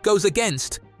Maple, goes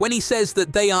against, when he says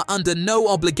that they are under no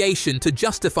obligation to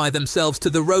justify themselves to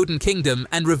the Rodent Kingdom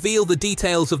and reveal the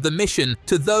details of the mission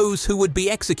to those who would be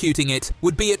executing it,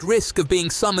 would be at risk of being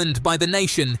summoned by the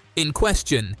nation in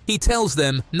question. He tells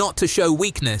them not to show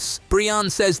weakness.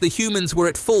 Brian says the humans were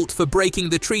at fault for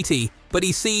breaking the treaty, but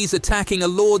he sees attacking a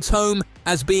lord's home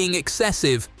as being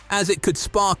excessive, as it could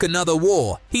spark another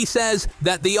war. He says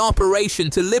that the operation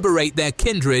to liberate their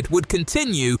kindred would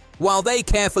continue while they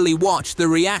carefully watch the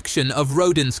reaction of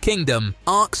Rodent's kingdom.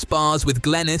 Ark spars with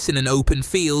Glennis in an open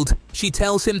field. She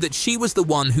tells him that she was the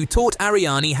one who taught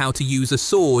Ariane how to use a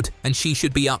sword, and she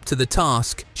should be up to the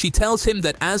task. She tells him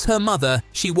that as her mother,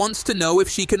 she wants to know if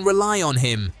she can rely on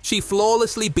him. She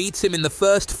flawlessly beats him in the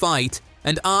first fight,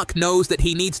 and Ark knows that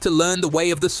he needs to learn the way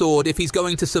of the sword if he's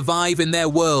going to survive in their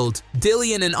world.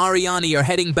 Dillian and Ariane are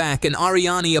heading back, and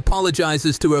Ariane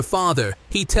apologizes to her father.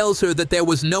 He tells her that there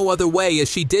was no other way,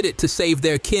 as she did it to save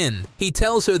their kin. He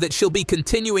tells her that she'll be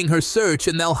continuing her search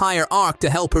and they'll hire Ark to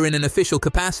help her in an official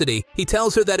capacity. He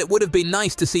tells her that it would have been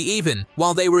nice to see Even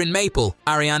while they were in Maple.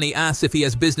 Ariane asks if he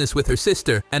has business with her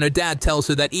sister, and her dad tells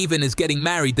her that Even is getting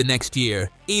married the next year.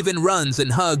 Even runs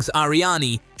and hugs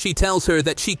Ariane. She tells her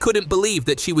that she couldn't believe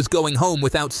that she was going home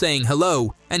without saying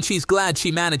hello, and she's glad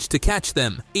she managed to catch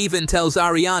them. Even tells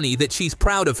Ariane that she's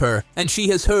proud of her, and she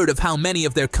has heard of how many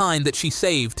of their kind that she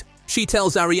saved. She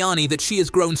tells Ariane that she has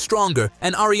grown stronger,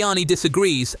 and Ariane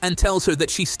disagrees and tells her that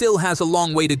she still has a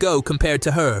long way to go compared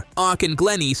to her. Ark and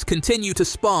Glennis continue to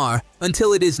spar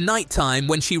until it is nighttime,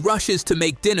 when she rushes to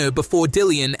make dinner before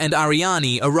Dillian and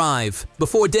Ariane arrive.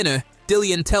 Before dinner,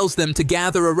 Dillian tells them to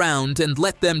gather around and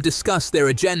let them discuss their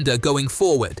agenda going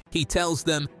forward. He tells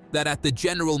them that at the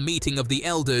general meeting of the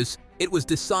elders, it was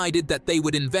decided that they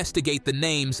would investigate the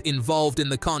names involved in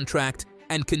the contract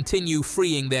and continue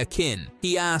freeing their kin.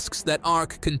 He asks that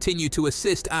Ark continue to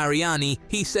assist Ariane.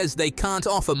 He says they can't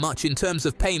offer much in terms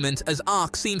of payment, as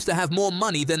Ark seems to have more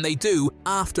money than they do,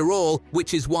 after all,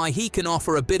 which is why he can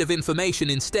offer a bit of information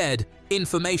instead.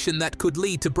 Information that could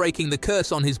lead to breaking the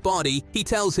curse on his body. He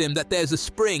tells him that there's a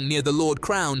spring near the Lord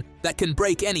Crown that can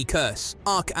break any curse.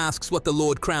 Ark asks what the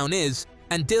Lord Crown is,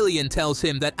 and Dillian tells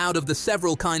him that out of the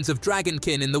several kinds of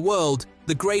dragonkin in the world,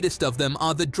 the greatest of them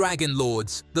are the Dragon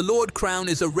Lords. The Lord Crown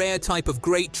is a rare type of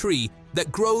great tree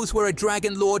that grows where a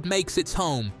Dragon Lord makes its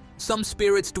home. Some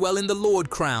spirits dwell in the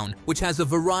Lord Crown, which has a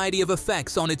variety of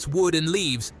effects on its wood and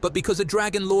leaves, but because a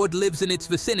Dragon Lord lives in its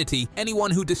vicinity,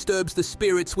 anyone who disturbs the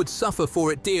spirits would suffer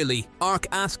for it dearly. Ark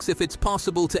asks if it's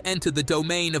possible to enter the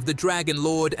domain of the Dragon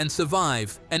Lord and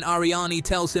survive, and Ariane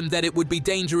tells him that it would be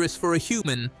dangerous for a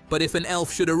human, but if an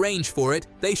elf should arrange for it,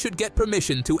 they should get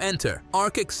permission to enter.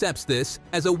 Ark accepts this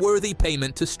as a worthy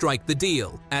payment to strike the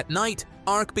deal. At night,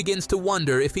 Ark begins to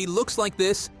wonder if he looks like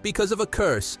this because of a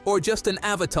curse or just an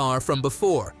avatar from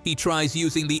before. He tries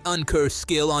using the uncurse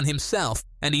skill on himself,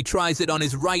 and he tries it on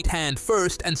his right hand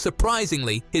first, and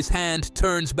surprisingly, his hand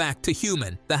turns back to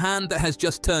human. The hand that has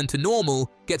just turned to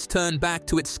normal gets turned back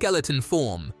to its skeleton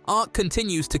form. Ark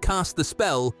continues to cast the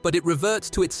spell, but it reverts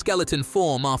to its skeleton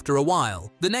form after a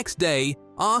while. The next day,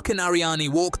 Ark and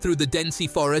Ariane walk through the densey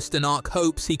forest, and Ark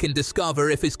hopes he can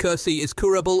discover if his curse is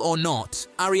curable or not.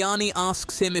 Ariane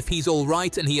asks him if he's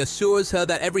alright, and he assures her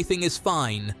that everything is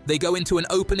fine. They go into an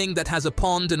opening that has a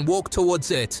pond and walk towards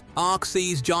it. Ark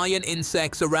sees giant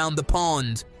insects around the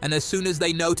pond, and as soon as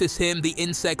they notice him, the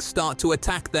insects start to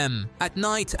attack them. At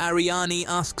night, Ariane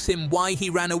asks him why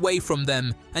he ran away from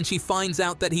them, and she finds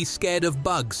out that he's scared of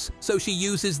bugs, so she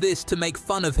uses this to make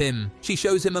fun of him. She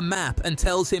shows him a map and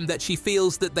tells him that she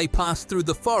feels that they pass through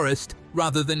the forest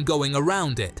rather than going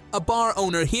around it. A bar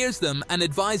owner hears them and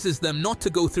advises them not to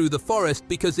go through the forest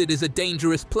because it is a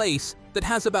dangerous place that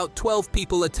has about 12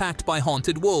 people attacked by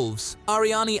haunted wolves.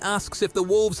 Ariane asks if the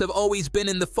wolves have always been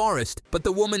in the forest, but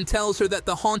the woman tells her that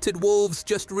the haunted wolves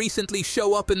just recently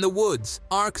show up in the woods.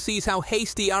 Ark sees how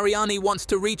hasty Ariane wants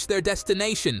to reach their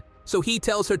destination, so he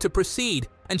tells her to proceed,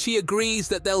 and she agrees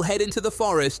that they'll head into the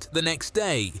forest the next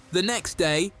day. The next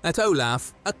day, at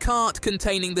Olaf, a cart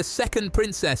containing the second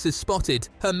princess is spotted.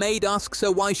 Her maid asks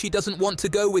her why she doesn't want to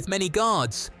go with many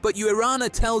guards, but Urana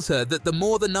tells her that the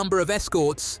more the number of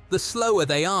escorts, the slower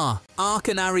they are. Ark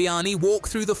and Ariane walk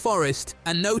through the forest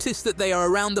and notice that they are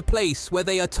around the place where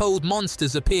they are told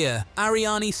monsters appear.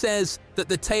 Ariane says that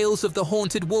the tails of the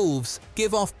haunted wolves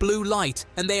give off blue light,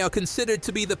 and they are considered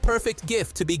to be the perfect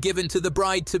gift to be given to the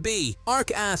bride-to-be.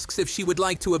 Ark asks if she would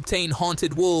like to obtain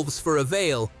haunted wolves for a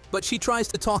veil, but she tries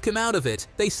to talk him out of it.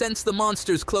 They sense the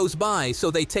monsters close by,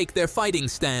 so they take their fighting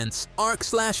stance. Arc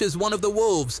slashes one of the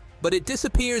wolves, but it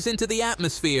disappears into the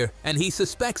atmosphere, and he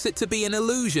suspects it to be an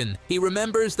illusion. He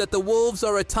remembers that the wolves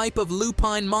are a type of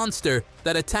lupine monster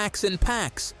that attacks in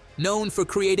packs, known for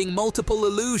creating multiple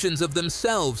illusions of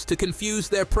themselves to confuse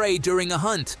their prey during a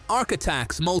hunt. Arc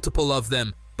attacks multiple of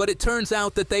them, but it turns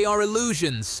out that they are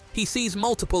illusions. He sees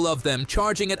multiple of them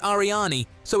charging at Ariane,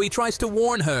 so he tries to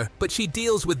warn her, but she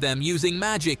deals with them using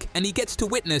magic, and he gets to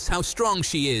witness how strong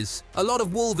she is. A lot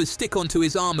of wolves stick onto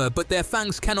his armor, but their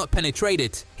fangs cannot penetrate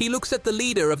it. He looks at the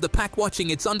leader of the pack watching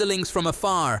its underlings from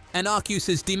afar, and Arc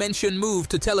uses Dimension Move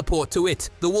to teleport to it.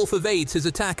 The wolf evades his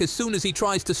attack as soon as he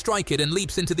tries to strike it and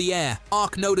leaps into the air.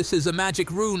 Arc notices a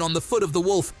magic rune on the foot of the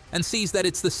wolf and sees that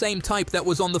it's the same type that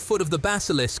was on the foot of the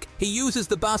basilisk. He uses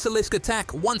the basilisk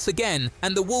attack once again,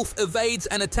 and the wolf evades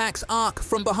and attacks Arc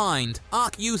from behind.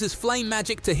 Arc uses flame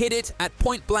magic to hit it at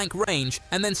point-blank range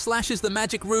and then slashes the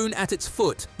magic rune at its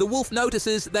foot. The wolf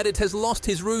notices that it has lost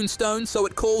his rune stone, so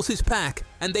it calls his pack,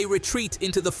 and they retreat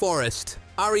into the forest.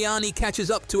 Ariane catches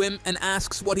up to him and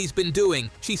asks what he's been doing.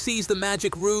 She sees the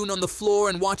magic rune on the floor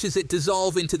and watches it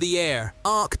dissolve into the air.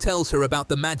 Arc tells her about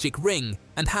the magic ring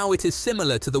and how it is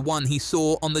similar to the one he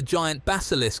saw on the giant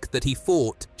basilisk that he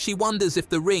fought. She wonders if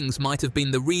the rings might have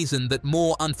been the reason that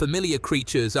more unfamiliar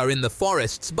creatures are in the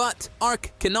forests, but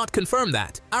Arc cannot confirm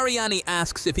that. Ariane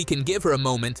asks if he can give her a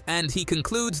moment, and he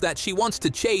concludes that she wants to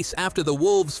chase after the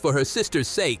wolves for her sister's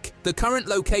sake. The current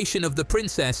location of the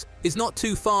princess is not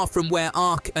too far from where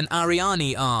Arc and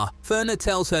Ariane are. Ferna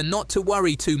tells her not to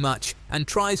worry too much and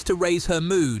tries to raise her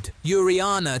mood.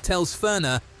 Uriana tells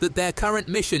Ferna that their current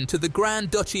mission to the Grand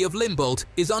Duchy of Limbold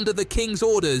is under the king's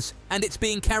orders and it's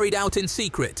being carried out in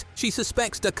secret. She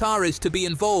suspects Dakaris to be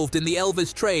involved in the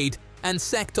Elvers trade, and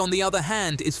Sect on the other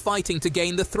hand is fighting to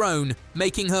gain the throne,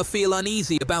 making her feel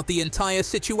uneasy about the entire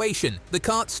situation. The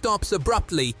cart stops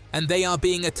abruptly and they are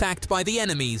being attacked by the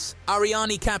enemies.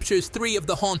 Ariane captures 3 of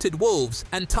the haunted wolves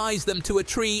and ties them to a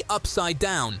tree upside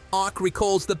down. Arc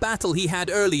recalls the battle he had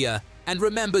earlier and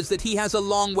remembers that he has a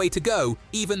long way to go,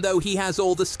 even though he has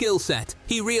all the skill set.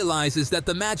 He realizes that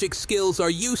the magic skills are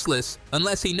useless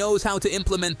unless he knows how to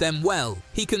implement them well.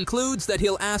 He concludes that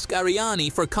he'll ask Ariane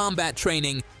for combat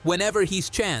training whenever he's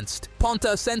chanced.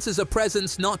 Ponta senses a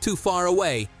presence not too far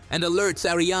away and alerts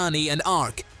Ariane and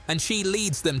Arc, and she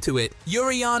leads them to it.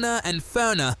 Uriana and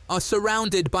Ferna are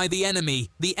surrounded by the enemy.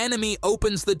 The enemy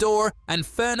opens the door and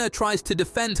Ferna tries to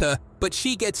defend her, but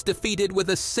she gets defeated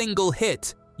with a single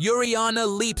hit. Uriana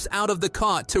leaps out of the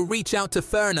cart to reach out to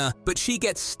Ferna, but she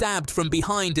gets stabbed from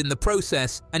behind in the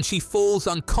process and she falls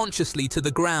unconsciously to the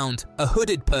ground. A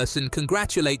hooded person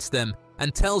congratulates them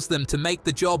and tells them to make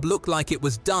the job look like it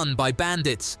was done by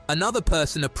bandits. Another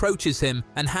person approaches him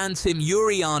and hands him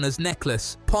Uriana's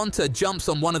necklace. Ponta jumps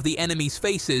on one of the enemy's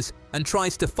faces and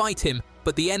tries to fight him,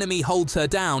 but the enemy holds her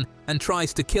down and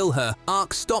tries to kill her.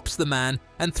 Arc stops the man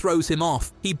and throws him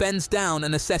off. He bends down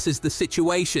and assesses the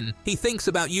situation. He thinks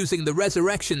about using the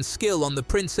resurrection skill on the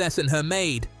princess and her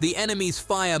maid. The enemies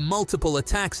fire multiple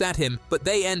attacks at him, but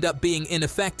they end up being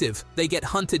ineffective. They get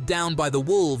hunted down by the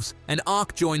wolves, and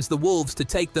Arc joins the wolves to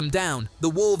take them down. The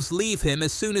wolves leave him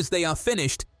as soon as they are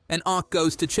finished, and Arc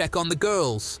goes to check on the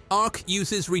girls. Arc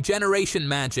uses regeneration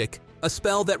magic, a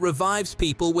spell that revives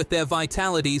people with their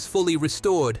vitalities fully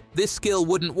restored. This skill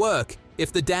wouldn't work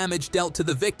if the damage dealt to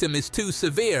the victim is too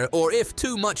severe or if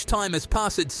too much time has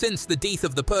passed since the death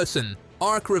of the person.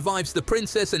 Arc revives the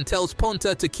princess and tells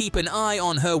Ponta to keep an eye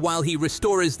on her while he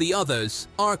restores the others.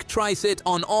 Arc tries it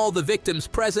on all the victims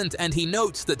present and he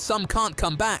notes that some can't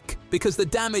come back because the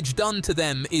damage done to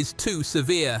them is too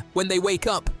severe. When they wake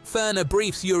up, Ferna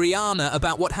briefs Uriana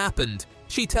about what happened.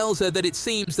 She tells her that it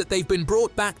seems that they've been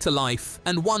brought back to life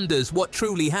and wonders what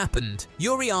truly happened.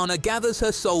 Uriana gathers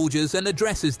her soldiers and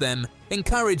addresses them,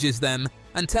 encourages them,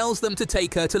 and tells them to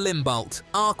take her to Limbold.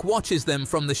 Arc watches them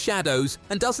from the shadows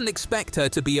and doesn't expect her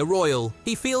to be a royal.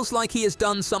 He feels like he has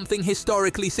done something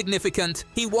historically significant.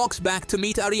 He walks back to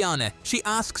meet Ariane. She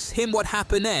asks him what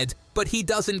happened, but he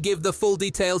doesn't give the full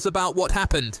details about what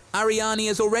happened. Ariane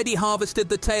has already harvested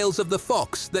the tails of the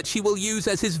fox that she will use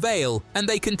as his veil, and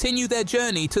they continue their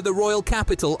journey to the royal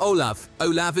capital, Olav.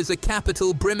 Olav is a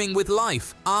capital brimming with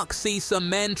life. Arc sees some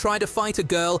men try to fight a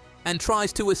girl and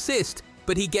tries to assist,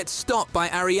 but he gets stopped by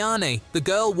Ariane. The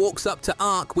girl walks up to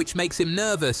Arc, which makes him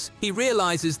nervous. He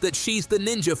realizes that she's the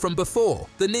ninja from before.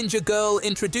 The ninja girl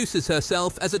introduces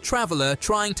herself as a traveler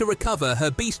trying to recover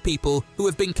her beast people who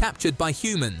have been captured by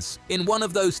humans. In one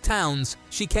of those towns,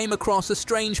 she came across a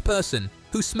strange person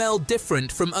who smelled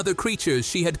different from other creatures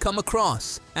she had come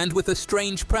across, and with a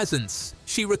strange presence.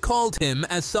 She recalled him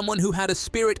as someone who had a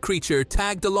spirit creature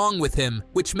tagged along with him,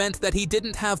 which meant that he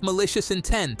didn't have malicious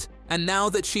intent. And now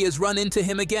that she has run into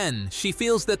him again, she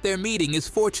feels that their meeting is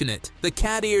fortunate. The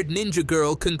cat-eared ninja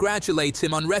girl congratulates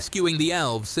him on rescuing the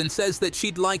elves and says that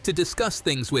she'd like to discuss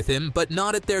things with him, but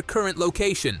not at their current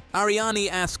location. Ariane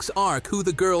asks Ark who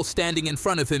the girl standing in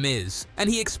front of him is, and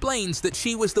he explains that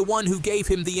she was the one who gave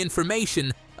him the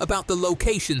information about the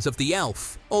locations of the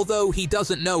elf. Although he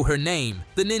doesn't know her name,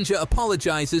 the ninja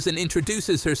apologizes and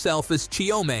introduces herself as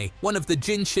Chiyome, one of the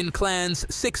Jinshin clan's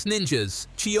 6 ninjas.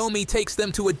 Chiyome takes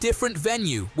them to a different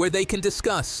venue where they can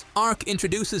discuss. Ark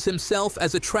introduces himself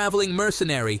as a traveling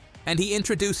mercenary, and he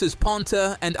introduces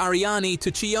Ponta and Ariane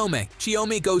to Chiyome.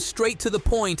 Chiyome goes straight to the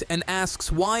point and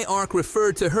asks why Ark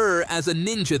referred to her as a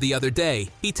ninja the other day.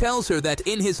 He tells her that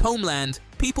in his homeland,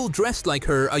 people dressed like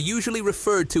her are usually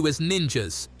referred to as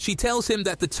ninjas. She tells him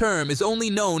that the term is only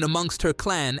known amongst her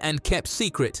clan and kept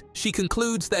secret. She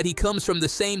concludes that he comes from the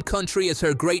same country as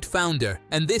her great founder,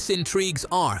 and this intrigues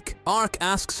Ark. Ark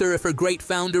asks her if her great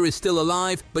founder is still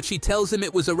alive, but she tells him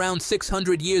it was around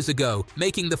 600 years ago,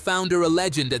 making the founder a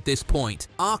legend at this point.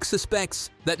 Ark suspects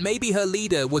that maybe her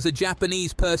leader was a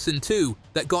Japanese person too,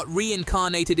 that got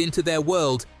reincarnated into their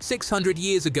world 600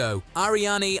 years ago.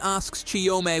 Ariane asks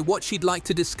Chiyome what she'd like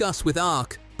to discuss with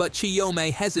Ark, but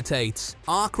Chiyome hesitates.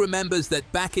 Ark remembers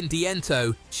that back in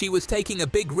Diento, she was taking a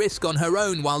big risk on her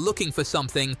own while looking for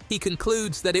something. He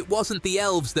concludes that it wasn't the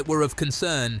elves that were of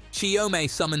concern. Chiyome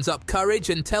summons up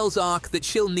courage and tells Ark that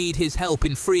she'll need his help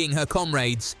in freeing her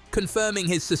comrades, confirming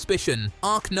his suspicion.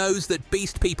 Ark knows that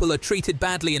beast people are treated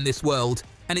badly in this world,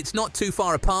 and it's not too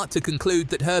far apart to conclude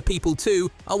that her people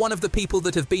too are one of the people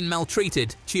that have been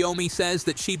maltreated. Chiyome says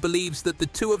that she believes that the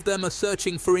two of them are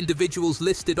searching for individuals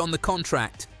listed on the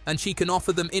contract, and she can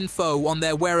offer them info on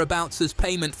their whereabouts as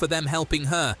payment for them helping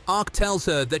her. Ark tells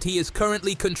her that he is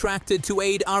currently contracted to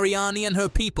aid Ariane and her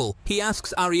people. He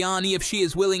asks Ariane if she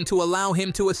is willing to allow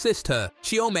him to assist her.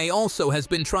 Chiyome also has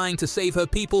been trying to save her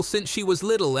people since she was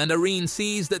little, and Arine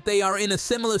sees that they are in a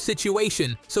similar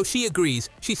situation, so she agrees.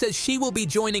 She says she will be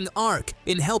joining Ark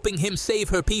in helping him save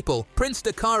her people. Prince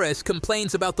Dakares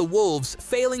complains about the wolves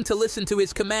failing to listen to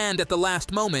his command at the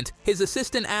last moment. His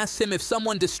assistant asks him if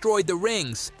someone destroyed the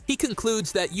rings. He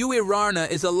concludes that Uirarna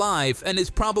is alive and is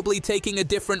probably taking a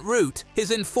different route.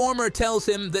 His informer tells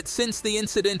him that since the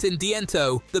incident in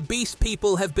Diento, the beast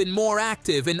people have been more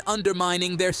active in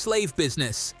undermining their slave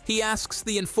business. He asks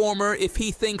the informer if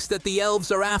he thinks that the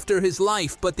elves are after his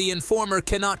life, but the informer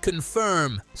cannot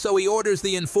confirm, so he orders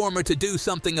the informer to do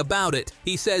something about it.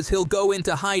 He says he'll go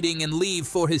into hiding and leave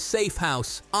for his safe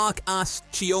house. Ark asks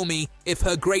Chiyome if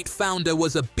her great founder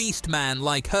was a beast man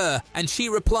like her, and she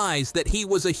replies that he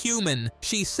was a human.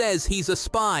 She says he's a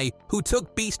spy who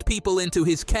took beast people into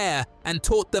his care and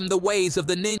taught them the ways of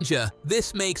the ninja.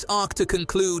 This makes Ark to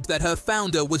conclude that her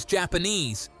founder was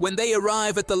Japanese. When they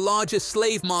arrive at the largest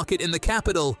slave market in the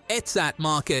capital, Etzat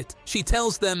Market, she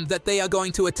tells them that they are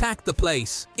going to attack the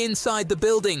place. Inside the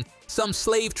building, some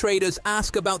slave traders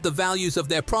ask about the values of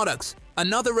their products.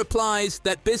 Another replies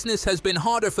that business has been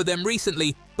harder for them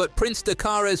recently, but Prince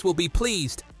Dakares will be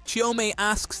pleased. Chiyome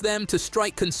asks them to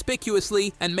strike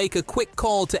conspicuously and make a quick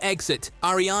call to exit.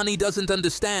 Ariane doesn't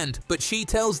understand, but she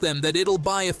tells them that it'll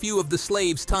buy a few of the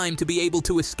slaves time to be able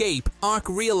to escape. Ark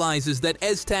realizes that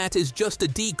Estat is just a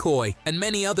decoy, and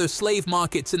many other slave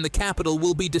markets in the capital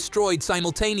will be destroyed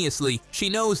simultaneously. She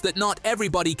knows that not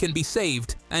everybody can be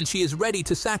saved, and she is ready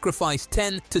to sacrifice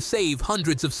 10 to save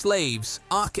hundreds of slaves.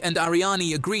 Ark and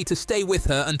Ariane agree to stay with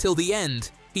her until the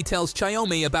end. He tells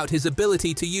Chiyome about his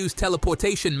ability to use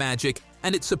teleportation magic,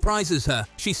 and it surprises her.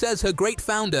 She says her great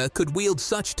founder could wield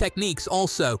such techniques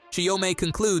also. Chiyome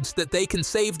concludes that they can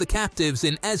save the captives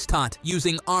in Estat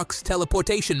using Ark's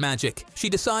teleportation magic. She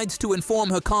decides to inform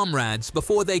her comrades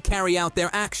before they carry out their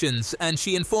actions, and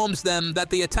she informs them that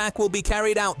the attack will be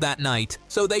carried out that night,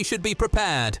 so they should be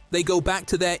prepared. They go back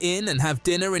to their inn and have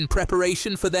dinner in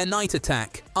preparation for their night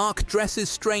attack. Ark dresses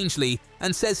strangely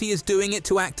and says he is doing it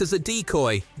to act as a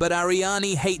decoy, but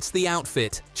Ariane hates the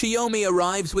outfit. Chiyome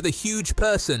arrives with a huge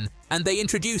person, and they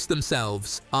introduce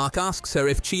themselves. Ark asks her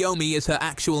if Chiyome is her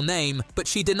actual name, but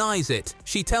she denies it.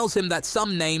 She tells him that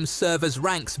some names serve as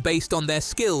ranks based on their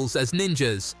skills as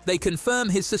ninjas. They confirm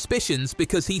his suspicions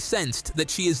because he sensed that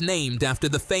she is named after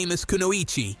the famous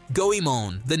kunoichi.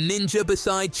 Goemon, the ninja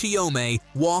beside Chiyome,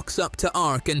 walks up to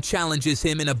Ark and challenges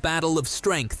him in a battle of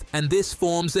strength, and this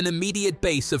forms an immediate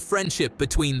base of friendship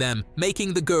between them,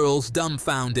 making the girls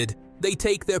dumbfounded. They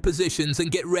take their positions and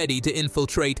get ready to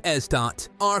infiltrate Estat.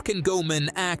 Ark and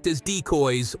Gomen act as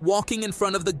decoys, walking in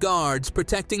front of the guards,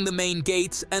 protecting the main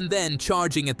gates and then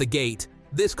charging at the gate.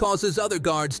 This causes other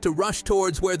guards to rush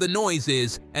towards where the noise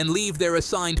is and leave their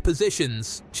assigned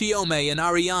positions. Chiyome and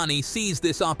Ariane seize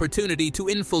this opportunity to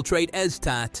infiltrate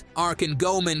Estat. Ark and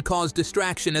Gomen cause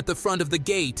distraction at the front of the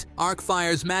gate. Ark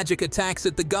fires magic attacks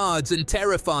at the guards and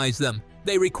terrifies them.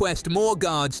 They request more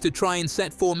guards to try and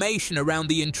set formation around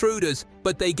the intruders,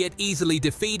 but they get easily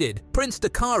defeated. Prince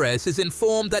Dakares is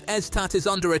informed that Estat is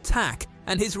under attack,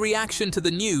 and his reaction to the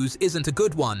news isn't a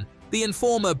good one. The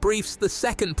informer briefs the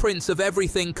second prince of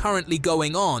everything currently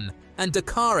going on, and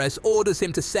Dakares orders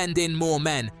him to send in more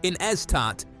men. In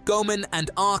Estat, Gomen and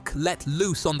Ark let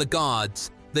loose on the guards.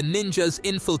 The ninjas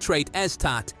infiltrate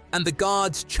Estat, and the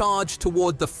guards charge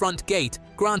toward the front gate,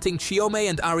 granting Chiyome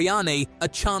and Ariane a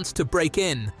chance to break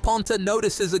in. Ponta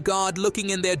notices a guard looking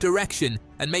in their direction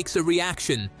and makes a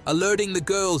reaction, alerting the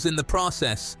girls in the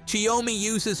process. Chiyome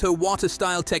uses her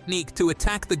water-style technique to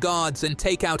attack the guards and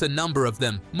take out a number of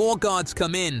them. More guards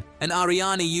come in, and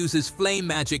Ariane uses flame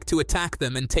magic to attack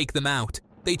them and take them out.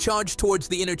 They charge towards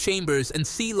the inner chambers and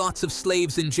see lots of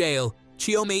slaves in jail.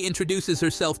 Chiyome introduces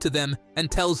herself to them and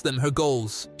tells them her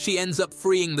goals. She ends up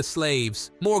freeing the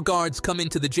slaves. More guards come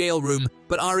into the jail room,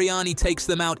 but Ariane takes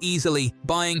them out easily,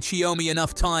 buying Chiyome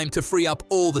enough time to free up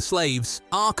all the slaves.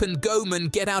 Ark and Gomen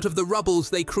get out of the rubbles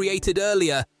they created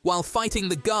earlier while fighting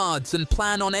the guards and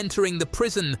plan on entering the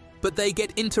prison, but they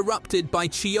get interrupted by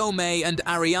Chiyome and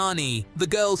Ariane. The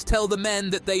girls tell the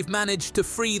men that they've managed to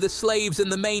free the slaves in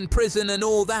the main prison and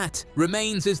all that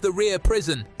remains is the rear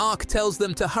prison. Ark tells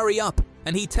them to hurry up,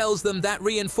 and he tells them that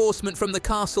reinforcement from the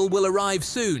castle will arrive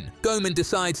soon. Gomen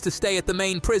decides to stay at the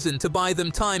main prison to buy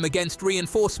them time against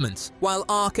reinforcements, while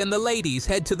Ark and the ladies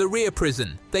head to the rear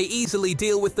prison. They easily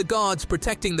deal with the guards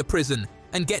protecting the prison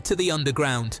and get to the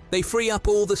underground. They free up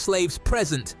all the slaves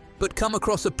present, but come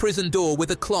across a prison door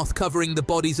with a cloth covering the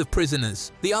bodies of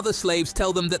prisoners. The other slaves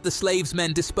tell them that the slaves'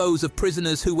 men dispose of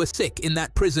prisoners who were sick in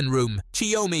that prison room.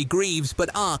 Chiyome grieves,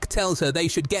 but Ark tells her they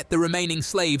should get the remaining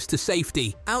slaves to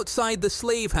safety. Outside the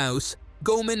slave house,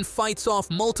 Gomen fights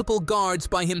off multiple guards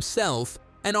by himself,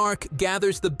 and Ark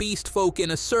gathers the beast folk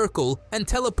in a circle and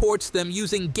teleports them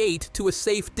using gate to a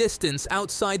safe distance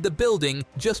outside the building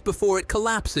just before it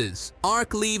collapses.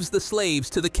 Ark leaves the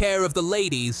slaves to the care of the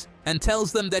ladies and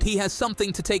tells them that he has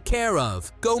something to take care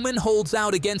of. Gomen holds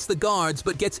out against the guards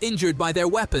but gets injured by their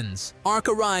weapons. Ark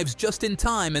arrives just in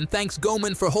time and thanks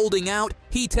Gomen for holding out.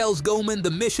 He tells Gomen the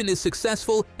mission is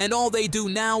successful and all they do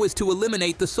now is to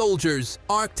eliminate the soldiers.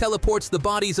 Ark teleports the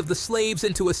bodies of the slaves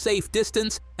into a safe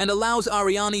distance and allows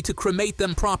Ariane to cremate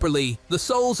them properly. The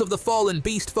souls of the fallen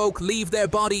beast folk leave their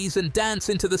bodies and dance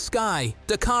into the sky.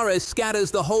 Dakares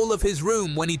scatters the whole of his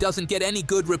room when he doesn't get any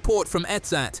good report from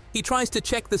Etsat. He tries to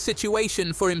check the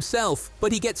situation for himself,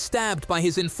 but he gets stabbed by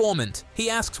his informant. He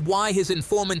asks why his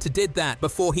informant did that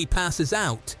before he passes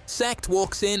out. Sect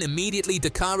walks in immediately.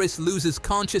 Dakares loses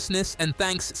consciousness and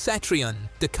thanks Cetrion,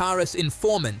 Dakares'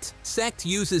 informant. Sect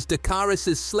uses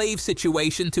Dakares' slave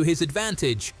situation to his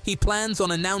advantage. He plans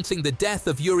on announcing the death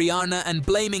of Uriarna and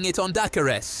blaming it on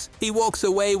Dakares. He walks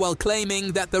away while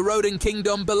claiming that the Rodin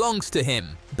kingdom belongs to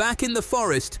him. Back in the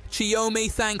forest, Chiyome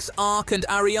thanks Ark and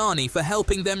Ariane for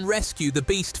helping them rescue the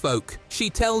beast folk. She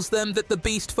tells them that the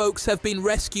beast folks have been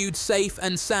rescued safe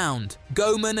and sound.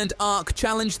 Gomen and Ark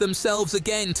challenge themselves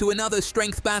again to another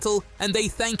strength battle, and they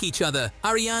thank each other.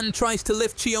 Ariane tries to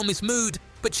lift Chiyome's mood,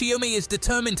 but Chiyome is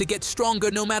determined to get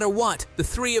stronger no matter what. The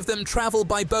three of them travel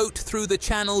by boat through the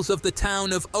channels of the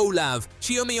town of Olav.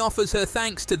 Chiyome offers her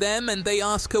thanks to them and they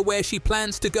ask her where she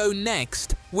plans to go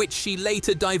next, which she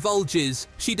later divulges.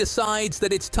 She decides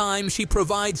that it's time she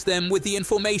provides them with the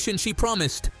information she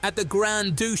promised. At the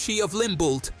Grand Duchy of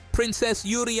Limbold, Princess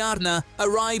Uriarna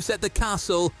arrives at the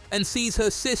castle and sees her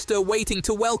sister waiting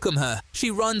to welcome her. She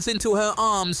runs into her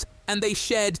arms and they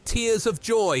shed tears of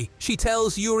joy. She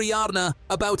tells Uriarna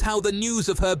about how the news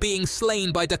of her being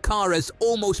slain by Dakares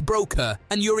almost broke her,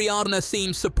 and Uriarna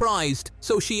seems surprised,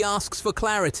 so she asks for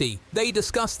clarity. They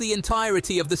discuss the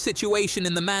entirety of the situation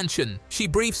in the mansion. She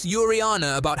briefs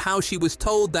Uriarna about how she was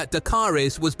told that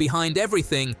Dakares was behind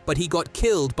everything, but he got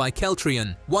killed by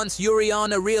Keltrion. Once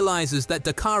Uriarna realizes that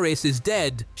Dakares is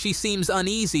dead, she seems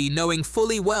uneasy, knowing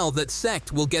fully well that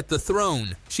Sect will get the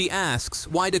throne. She asks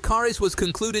why Dakares was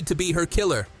concluded to be her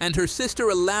killer, and her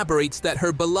sister elaborates that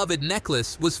her beloved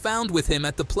necklace was found with him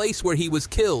at the place where he was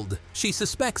killed. She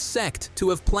suspects Sect to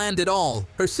have planned it all.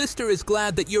 Her sister is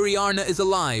glad that Uriarna is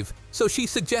alive, so she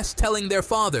suggests telling their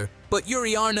father, but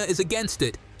Uriarna is against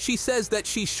it. She says that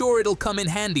she's sure it'll come in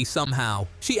handy somehow.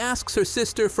 She asks her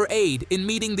sister for aid in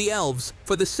meeting the elves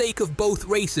for the sake of both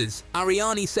races.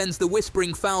 Ariane sends the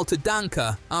whispering fowl to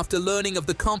Danka after learning of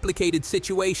the complicated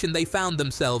situation they found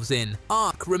themselves in.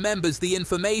 Ark remembers the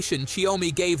information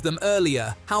Chiyomi gave them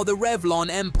earlier, how the Revlon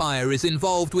Empire is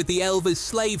involved with the Elva's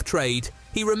slave trade.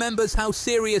 He remembers how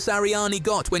serious Ariane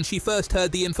got when she first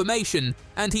heard the information,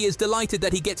 and he is delighted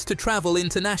that he gets to travel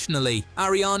internationally.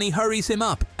 Ariane hurries him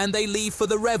up, and they leave for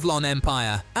the Revlon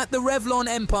Empire. At the Revlon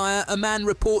Empire, a man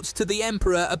reports to the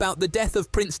Emperor about the death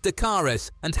of Prince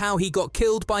Dakaris and how he got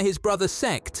killed by his brother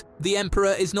Sect. The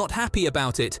Emperor is not happy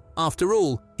about it. After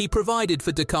all, he provided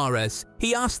for Dakaris.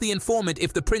 He asks the informant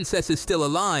if the princess is still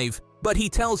alive, but he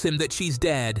tells him that she's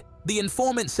dead. The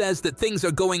informant says that things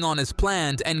are going on as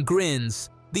planned and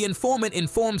grins. The informant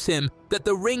informs him that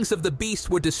the rings of the beast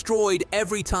were destroyed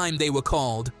every time they were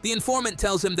called. The informant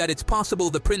tells him that it's possible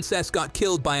the princess got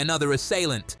killed by another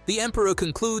assailant. The Emperor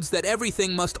concludes that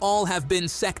everything must all have been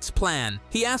Sect's plan.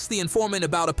 He asks the informant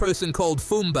about a person called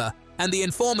Fumba, and the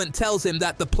informant tells him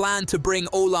that the plan to bring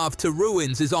Olav to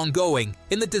ruins is ongoing.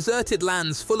 In the deserted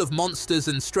lands full of monsters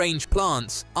and strange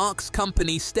plants, Ark's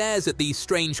company stares at these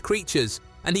strange creatures,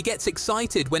 and he gets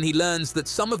excited when he learns that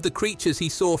some of the creatures he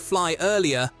saw fly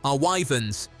earlier are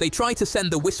wyverns. They try to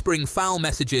send the whispering fowl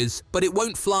messages, but it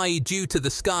won't fly due to the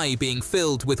sky being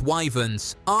filled with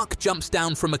wyverns. Ark jumps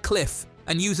down from a cliff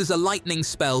and uses a lightning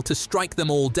spell to strike them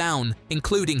all down,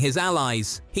 including his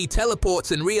allies. He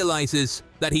teleports and realizes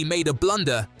that he made a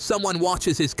blunder. Someone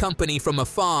watches his company from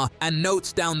afar and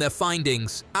notes down their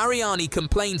findings. Ariane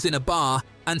complains in a bar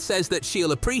and says that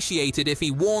she'll appreciate it if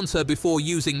he warns her before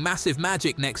using massive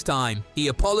magic next time. He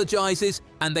apologizes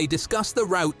and they discuss the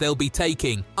route they'll be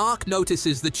taking. Ark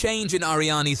notices the change in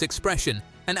Ariane's expression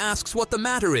and asks what the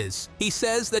matter is. He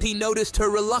says that he noticed her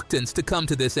reluctance to come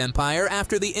to this empire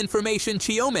after the information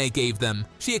Chiyomi gave them.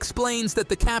 She explains that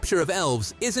the capture of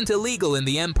elves isn't illegal in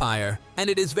the empire, and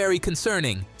it is very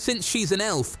concerning. Since she's an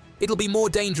elf, it'll be more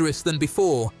dangerous than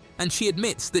before, and she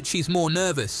admits that she's more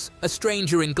nervous. A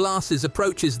stranger in glasses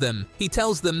approaches them. He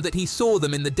tells them that he saw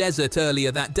them in the desert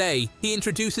earlier that day. He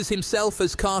introduces himself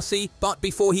as Kasi, but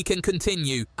before he can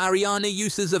continue, Ariane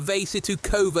uses a vase to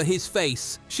cover his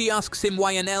face. She asks him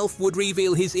why an elf would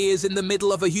reveal his ears in the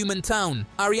middle of a human town.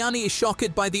 Ariane is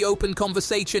shocked by the open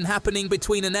conversation happening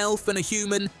between an elf and a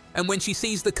human, and when she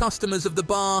sees the customers of the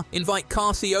bar invite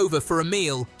Kasi over for a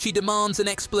meal, she demands an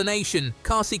explanation.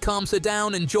 Kasi calms her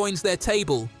down and joins their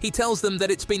table. He tells them that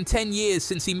it's been 10 years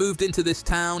since he moved into this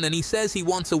town, and he says he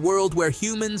wants a world where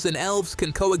humans and elves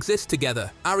can coexist together.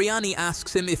 Ariane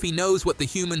asks him if he knows what the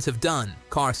humans have done.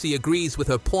 Kasi agrees with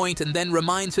her point and then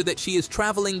reminds her that she is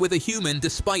traveling with a human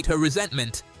despite her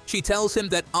resentment. She tells him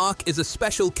that Ark is a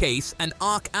special case, and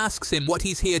Ark asks him what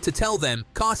he's here to tell them.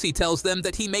 Kasi tells them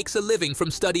that he makes a living from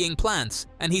studying plants,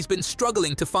 and he's been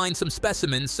struggling to find some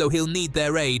specimens, so he'll need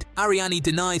their aid. Ariane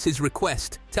denies his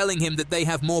request, telling him that they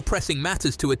have more pressing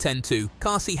matters to attend to.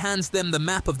 Kasi hands them the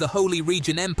map of the Holy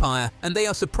Region Empire, and they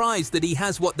are surprised that he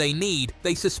has what they need.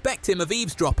 They suspect him of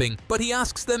eavesdropping, but he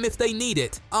asks them if they need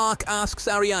it. Ark asks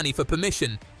Ariane for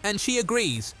permission, and she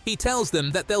agrees. He tells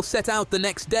them that they'll set out the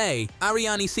next day.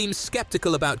 Ariane seems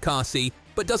skeptical about Kasi,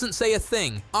 but doesn't say a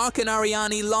thing. Ark and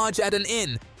Ariane lodge at an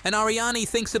inn, and Ariane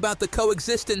thinks about the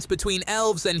coexistence between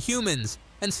elves and humans,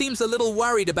 and seems a little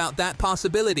worried about that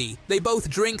possibility. They both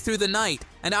drink through the night,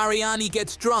 and Ariane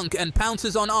gets drunk and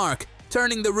pounces on Ark,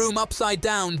 turning the room upside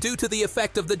down due to the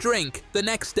effect of the drink. The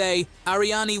next day,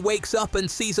 Ariane wakes up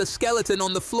and sees a skeleton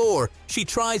on the floor. She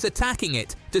tries attacking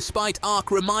it, despite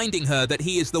Ark reminding her that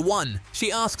he is the one.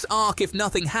 She asks Ark if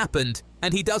nothing happened,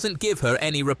 and he doesn't give her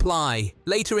any reply.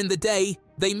 Later in the day,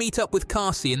 they meet up with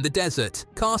Kasi in the desert.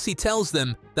 Kasi tells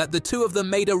them that the two of them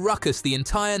made a ruckus the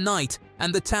entire night,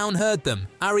 and the town heard them.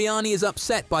 Ariane is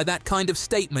upset by that kind of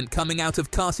statement coming out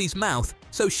of Kasi's mouth,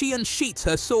 so she unsheaths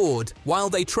her sword. While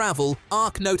they travel,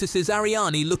 Ark notices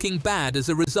Ariane looking bad as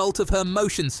a result of her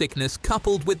motion sickness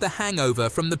coupled with the hangover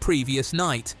from the previous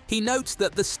night. He notes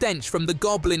that the stench from the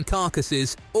goblin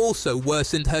carcasses also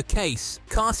worsened her case.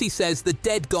 Kasi says the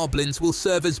dead goblins will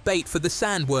serve as bait for the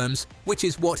sandworms, which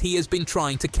is what he has been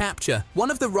trying to capture.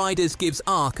 One of the riders gives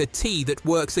Ark a tea that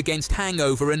works against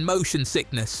hangover and motion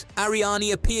sickness.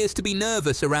 Ariane appears to be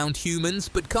nervous around humans,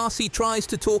 but Kasi tries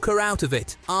to talk her out of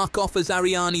it. Ark offers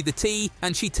Ariane the tea,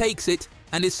 and she takes it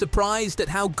and is surprised at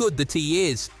how good the tea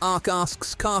is. Ark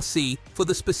asks Kasi for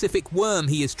the specific worm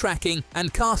he is tracking,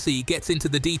 and Kasi gets into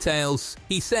the details.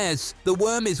 He says the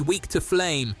worm is weak to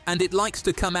flame, and it likes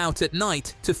to come out at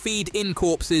night to feed in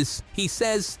corpses. He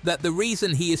says that the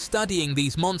reason he is studying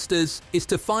these monsters is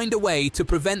to find a way to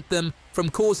prevent them from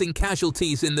causing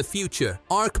casualties in the future.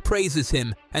 Ark praises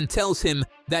him and tells him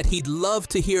that he'd love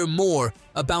to hear more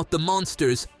about the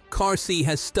monsters Karsi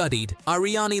has studied.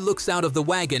 Ariane looks out of the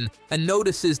wagon and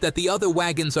notices that the other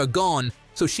wagons are gone,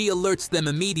 so she alerts them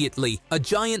immediately. A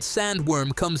giant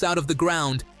sandworm comes out of the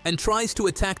ground and tries to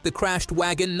attack the crashed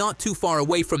wagon not too far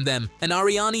away from them, and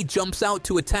Ariane jumps out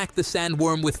to attack the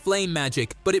sandworm with flame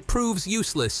magic, but it proves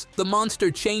useless. The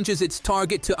monster changes its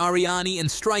target to Ariane and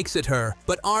strikes at her,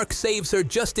 but Ark saves her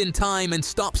just in time and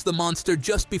stops the monster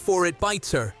just before it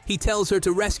bites her. He tells her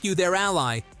to rescue their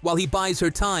ally while he buys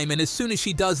her time, and as soon as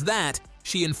she does that,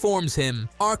 she informs him.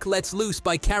 Ark lets loose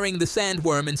by carrying the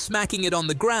sandworm and smacking it on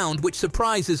the ground, which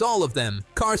surprises all of them.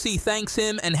 Karsi thanks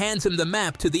him and hands him the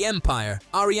map to the Empire.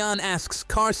 Ariane asks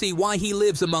Karsi why he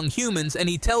lives among humans, and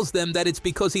he tells them that it's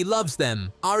because he loves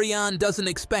them. Ariane doesn't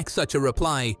expect such a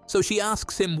reply, so she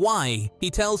asks him why. He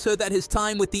tells her that his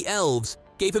time with the elves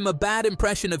gave him a bad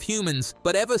impression of humans,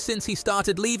 but ever since he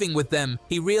started leaving with them,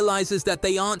 he realizes that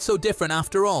they aren't so different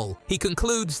after all. He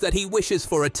concludes that he wishes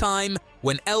for a time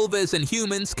when elves and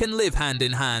humans can live hand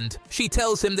in hand. She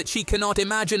tells him that she cannot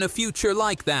imagine a future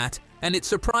like that, and it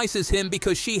surprises him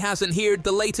because she hasn't heard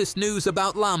the latest news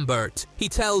about Lambert. He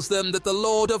tells them that the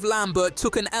Lord of Lambert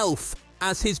took an elf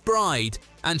as his bride,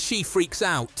 and she freaks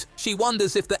out. She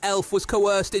wonders if the elf was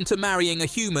coerced into marrying a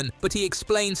human, but he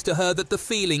explains to her that the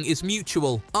feeling is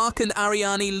mutual. Ark and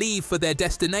Ariane leave for their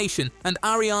destination, and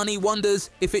Ariane wonders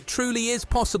if it truly is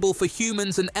possible for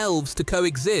humans and elves to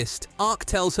coexist. Ark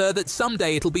tells her that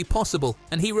someday it'll be possible,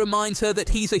 and he reminds her that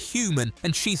he's a human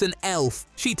and she's an elf.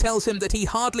 She tells him that he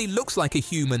hardly looks like a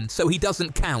human, so he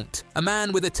doesn't count. A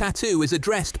man with a tattoo is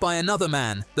addressed by another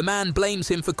man. The man blames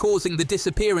him for causing the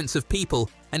disappearance of people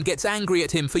and gets angry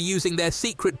at him for using their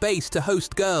secret base to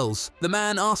host girls. The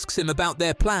man asks him about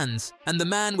their plans, and the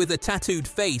man with a tattooed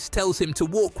face tells him to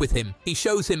walk with him. He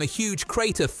shows him a huge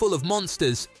crater full of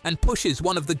monsters and pushes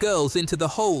one of the girls into the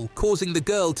hole, causing the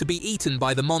girl to be eaten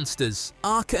by the monsters.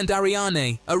 Ark and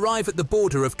Ariane arrive at the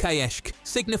border of Kaeshk,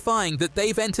 signifying that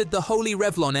they've entered the Holy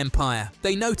Revlon Empire.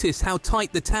 They notice how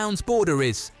tight the town's border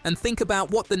is and think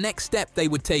about what the next step they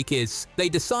would take is. They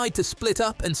decide to split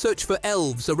up and search for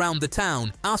elves around the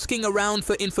town, asking around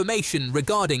for information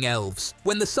regarding elves.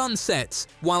 When the sun sets,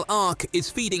 while Ark is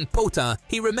feeding Pota,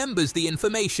 he remembers the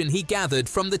information he gathered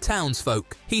from the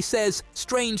townsfolk. He says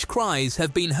strange cries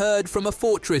have been heard from a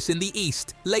fortress in the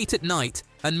east late at night,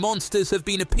 and monsters have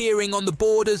been appearing on the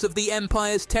borders of the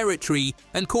Empire's territory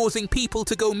and causing people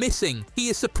to go missing. He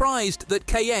is surprised that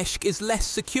Kaeshk is less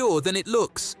secure than it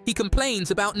looks. He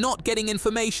complains about not getting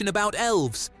information about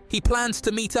elves. He plans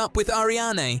to meet up with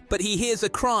Ariane, but he hears a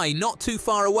cry not too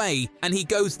far away, and he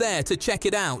goes there to check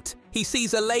it out. He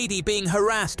sees a lady being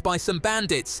harassed by some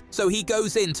bandits, so he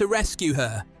goes in to rescue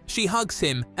her. She hugs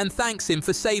him and thanks him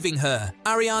for saving her.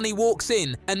 Ariane walks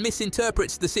in and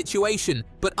misinterprets the situation,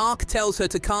 but Ark tells her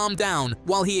to calm down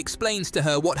while he explains to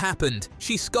her what happened.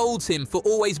 She scolds him for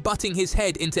always butting his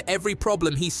head into every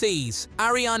problem he sees.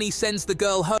 Ariane sends the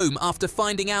girl home after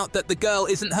finding out that the girl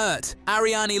isn't hurt.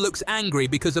 Ariane looks angry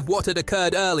because of what had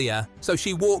occurred earlier, so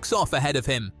she walks off ahead of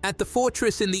him. At the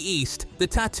fortress in the east, the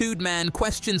tattooed man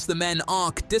questions the men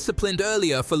Ark disciplined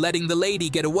earlier for letting the lady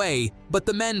get away, but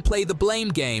the men play the blame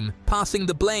game, passing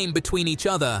the blame between each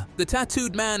other. The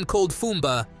tattooed man called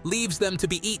Fumba leaves them to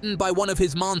be eaten by one of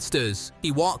his monsters.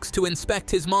 He walks to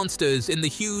inspect his monsters in the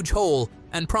huge hole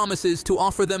and promises to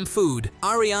offer them food.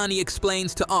 Ariane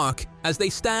explains to Ark as they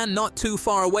stand not too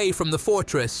far away from the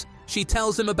fortress. She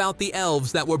tells him about the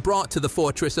elves that were brought to the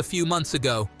fortress a few months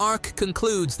ago. Ark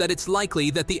concludes that it's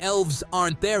likely that the elves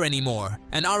aren't there anymore,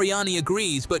 and Ariane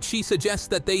agrees, but she suggests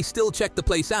that they still check the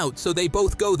place out, so they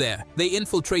both go there. They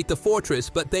infiltrate the fortress,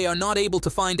 but they are not able to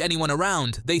find anyone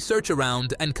around. They search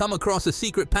around and come across a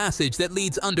secret passage that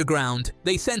leads underground.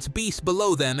 They sense beasts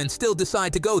below them and still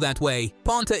decide to go that way.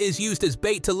 Ponta is used as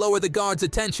bait to lower the guards'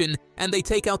 attention, and they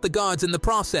take out the guards in the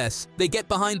process. They get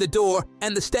behind the door,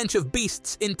 and the stench of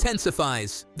beasts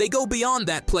intensifies. They go beyond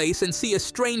that place and see a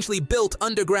strangely built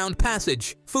underground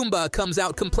passage. Fumba comes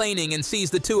out complaining and sees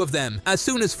the two of them. As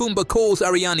soon as Fumba calls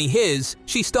Ariane his,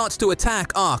 she starts to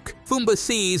attack Ark. Fumba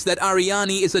sees that Ariane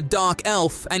is a dark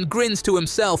elf and grins to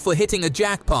himself for hitting a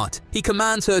jackpot. He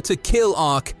commands her to kill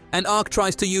Ark, and Ark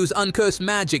tries to use uncursed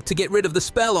magic to get rid of the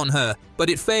spell on her, but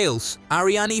it fails.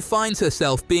 Ariane finds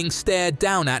herself being stared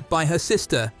down at by her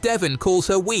sister. Devon calls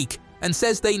her weak and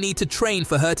says they need to train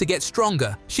for her to get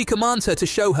stronger. She commands her to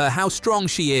show her how strong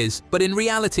she is, but in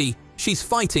reality, she's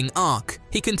fighting Ark.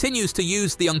 He continues to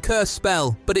use the uncursed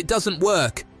spell, but it doesn't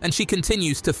work, and she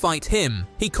continues to fight him.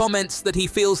 He comments that he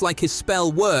feels like his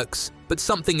spell works, but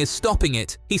something is stopping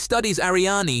it. He studies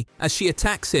Ariane as she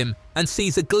attacks him and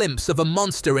sees a glimpse of a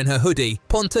monster in her hoodie.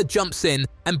 Ponta jumps in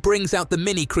and brings out the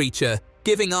mini creature,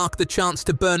 giving Arc the chance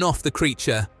to burn off the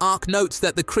creature. Arc notes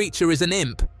that the creature is an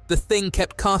imp. The thing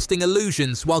kept casting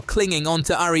illusions while clinging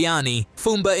onto Ariane.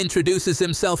 Fumba introduces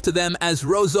himself to them as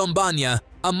Rozombanya,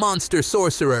 a monster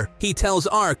sorcerer. He tells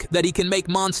Arc that he can make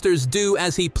monsters do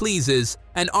as he pleases,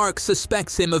 and Arc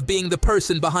suspects him of being the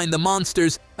person behind the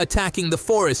monsters attacking the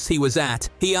forests he was at.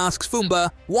 He asks Fumba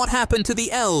what happened to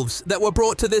the elves that were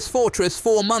brought to this fortress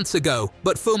 4 months ago,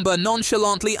 but Fumba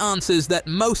nonchalantly answers that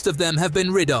most of them have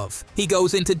been rid of. He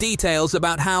goes into details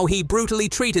about how he brutally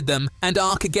treated them, and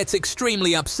Arc gets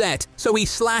extremely upset, so he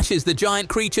slashes the giant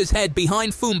creature's head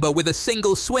behind Fumba with a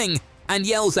single swing and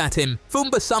yells at him.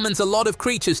 Fumba summons a lot of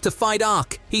creatures to fight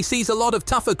Arc. He sees a lot of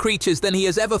tougher creatures than he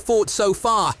has ever fought so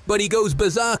far, but he goes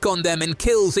berserk on them and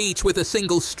kills each with a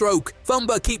single stroke.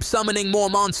 Fumba keeps summoning more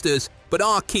monsters, but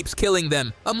Arc keeps killing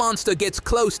them. A monster gets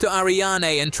close to Ariane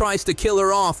and tries to kill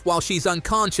her off while she's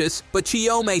unconscious, but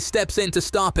Chiyome steps in to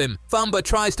stop him. Fumba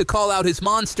tries to call out his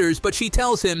monsters, but she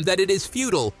tells him that it is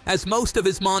futile, as most of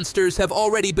his monsters have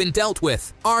already been dealt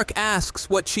with. Arc asks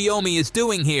what Chiyome is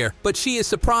doing here, but she is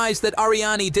surprised that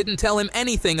Ariane didn't tell him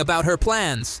anything about her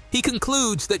plans. He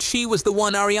concludes that she was the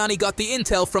one Ariane got the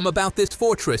intel from about this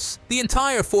fortress. The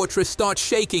entire fortress starts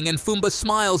shaking, and Fumba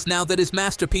smiles now that his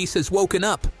masterpiece has woken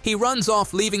up. He runs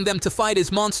off, leaving them to fight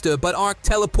his monster, but Arc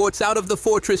teleports out of the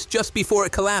fortress just before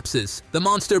it collapses. The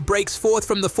monster breaks forth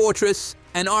from the fortress,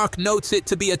 and Arc notes it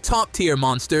to be a top-tier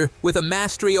monster with a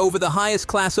mastery over the highest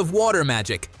class of water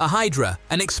magic, a hydra.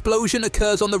 An explosion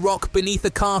occurs on the rock beneath the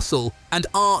castle, and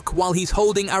Arc, while he's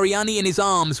holding Ariane in his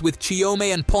arms with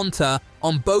Chiyome and Ponta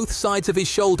on both sides of his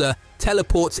shoulder,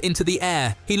 teleports into the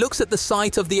air. He looks at the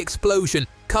site of the explosion,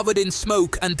 covered in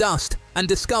smoke and dust, and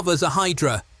discovers a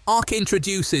hydra. Arc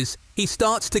introduces. He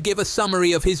starts to give a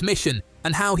summary of his mission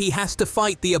and how he has to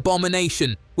fight the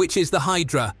abomination, which is the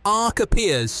Hydra. Arc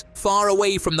appears far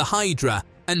away from the Hydra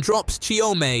and drops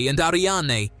Chiyome and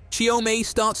Ariane. Chiyome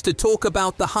starts to talk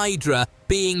about the Hydra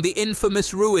being the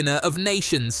infamous ruiner of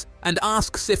nations and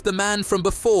asks if the man from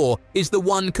before is the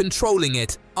one controlling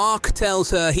it. Arc tells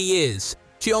her he is.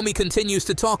 Chiyome continues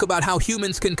to talk about how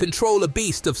humans can control a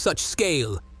beast of such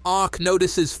scale. Arc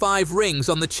notices 5 rings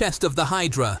on the chest of the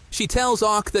Hydra. She tells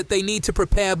Arc that they need to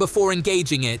prepare before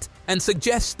engaging it, and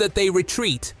suggests that they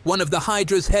retreat. One of the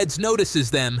Hydra's heads notices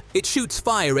them. It shoots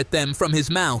fire at them from his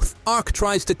mouth. Arc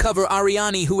tries to cover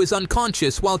Ariane, who is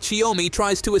unconscious, while Chiyome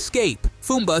tries to escape.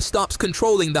 Fumba stops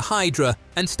controlling the Hydra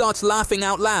and starts laughing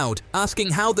out loud,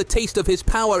 asking how the taste of his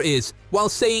power is, while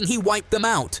saying he wiped them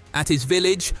out. At his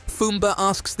village, Fumba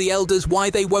asks the elders why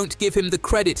they won't give him the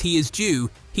credit he is due.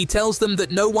 He tells them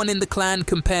that no one in the clan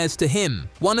compares to him.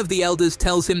 One of the elders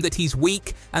tells him that he's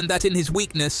weak and that in his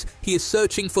weakness he is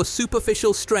searching for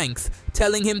superficial strength,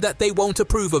 telling him that they won't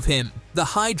approve of him. The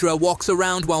Hydra walks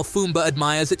around while Fumba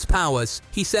admires its powers.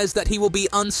 He says that he will be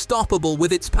unstoppable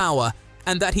with its power,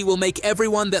 and that he will make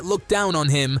everyone that looked down on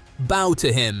him bow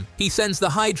to him. He sends the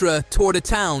Hydra toward a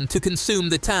town to consume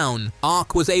the town.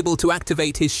 Arc was able to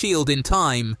activate his shield in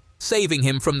time, saving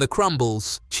him from the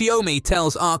crumbles. Chiyome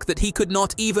tells Arc that he could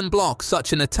not even block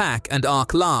such an attack, and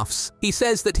Arc laughs. He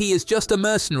says that he is just a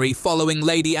mercenary following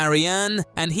Lady Ariane,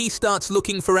 and he starts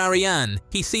looking for Ariane.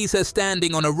 He sees her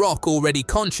standing on a rock already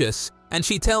conscious, and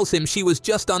she tells him she was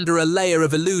just under a layer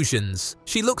of illusions.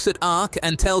 She looks at Arc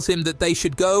and tells him that they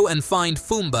should go and find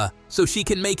Fumba, so she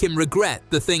can make him regret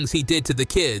the things he did to the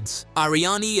kids.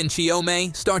 Ariane and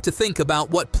Chiyome start to think about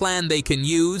what plan they can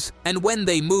use, and when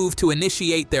they move to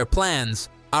initiate their plans,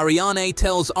 Ariane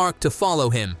tells Arc to follow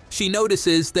him. She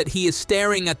notices that he is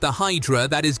staring at the Hydra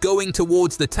that is going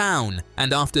towards the town,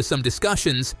 and after some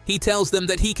discussions, he tells them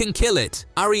that he can kill it.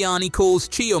 Ariane calls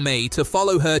Chiyome to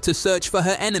follow her to search for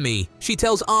her enemy. She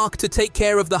tells Arc to take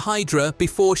care of the Hydra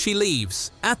before she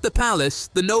leaves. At the palace,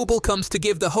 the noble comes to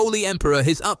give the Holy Emperor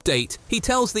his update. He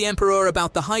tells the Emperor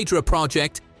about the Hydra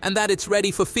project and that it's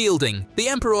ready for fielding. The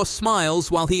Emperor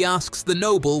smiles while he asks the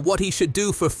noble what he should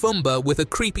do for Fumba with a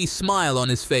creepy smile on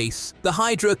his face. The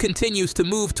Hydra continues to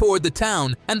move toward the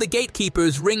town, and the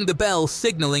gatekeepers ring the bell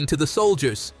signaling to the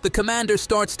soldiers. The commander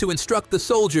starts to instruct the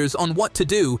soldiers on what to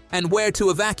do and where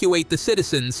to evacuate the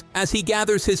citizens as he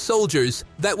gathers his soldiers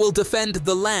that will defend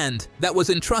the land that was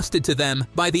entrusted to them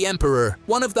by the Emperor.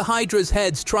 One of the Hydra's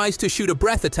heads tries to shoot a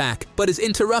breath attack, but is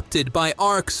interrupted by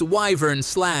Arc's wyvern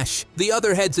slash. The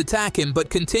other head attack him but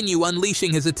continue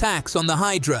unleashing his attacks on the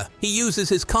Hydra. He uses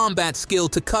his combat skill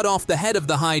to cut off the head of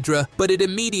the Hydra, but it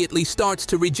immediately starts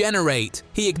to regenerate.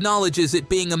 He acknowledges it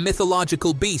being a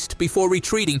mythological beast before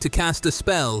retreating to cast a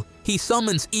spell. He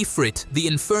summons Ifrit, the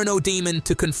Inferno demon,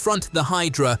 to confront the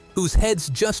Hydra, whose heads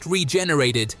just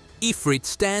regenerated. Ifrit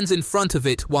stands in front of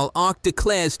it while Arc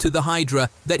declares to the Hydra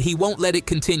that he won't let it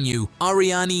continue.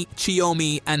 Ariane,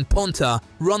 Chiyomi, and Ponta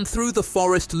run through the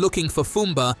forest looking for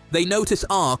Fumba. They notice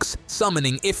Arc's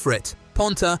summoning Ifrit.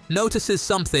 Ponta notices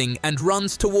something and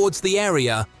runs towards the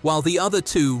area, while the other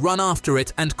two run after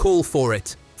it and call for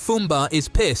it. Fumba is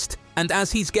pissed, and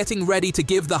as he's getting ready to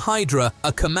give the Hydra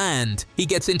a command, he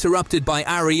gets interrupted by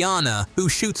Ariana, who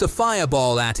shoots a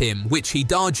fireball at him, which he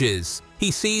dodges. He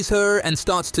sees her and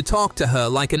starts to talk to her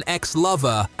like an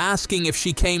ex-lover, asking if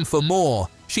she came for more.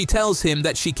 She tells him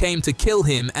that she came to kill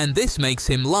him, and this makes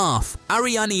him laugh.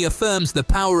 Ariane affirms the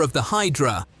power of the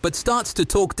Hydra, but starts to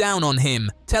talk down on him,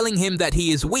 telling him that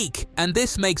he is weak, and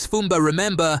this makes Fumba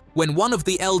remember when one of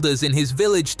the elders in his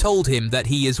village told him that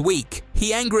he is weak.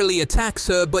 He angrily attacks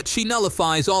her, but she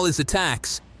nullifies all his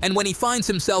attacks. And when he finds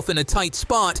himself in a tight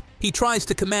spot, he tries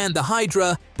to command the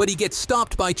Hydra, but he gets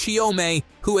stopped by Chiyomi,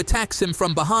 who attacks him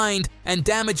from behind and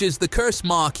damages the curse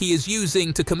mark he is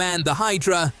using to command the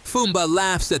Hydra. Fumba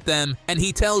laughs at them, and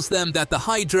he tells them that the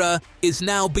Hydra is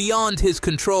now beyond his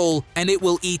control and it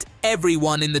will eat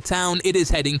everyone in the town it is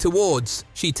heading towards.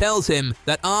 She tells him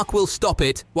that Arc will stop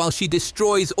it while she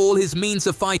destroys all his means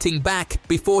of fighting back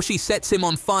before she sets him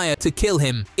on fire to kill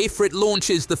him. Ifrit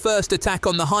launches the first attack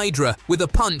on the Hydra with a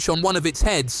punch on one of its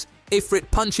heads.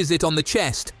 Ifrit punches it on the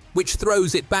chest, which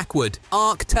throws it backward.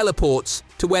 Arc teleports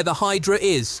to where the Hydra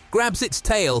is, grabs its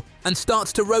tail, and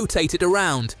starts to rotate it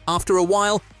around. After a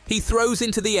while, he throws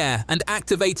into the air and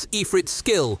activates Ifrit's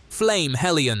skill, Flame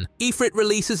Hellion. Ifrit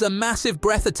releases a massive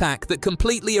breath attack that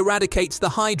completely eradicates the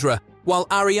Hydra, while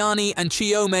Ariane and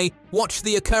Chiyomi watch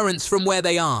the occurrence from where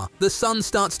they are. The sun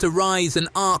starts to rise and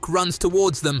Arc runs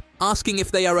towards them, asking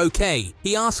if they are okay.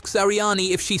 He asks Ariane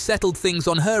if she settled things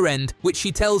on her end, which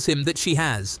she tells him that she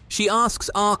has. She asks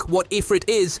Arc what Ifrit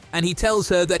is, and he tells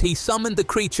her that he summoned the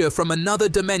creature from another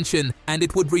dimension and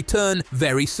it would return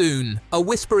very soon. A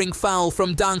whispering fowl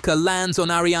from Danka lands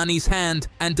on Ariane's hand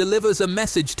and delivers a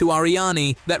message to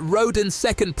Ariane that Rodan's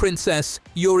second princess,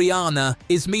 Yuriana,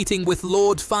 is meeting with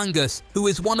Lord Fungus, who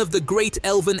is one of the great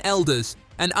elven elders,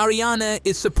 and Ariana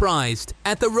is surprised.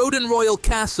 At the Rodan royal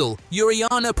castle,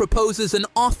 Yuriana proposes an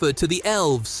offer to the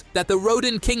elves that the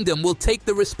Rodan kingdom will take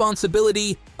the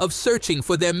responsibility of searching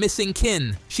for their missing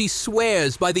kin. She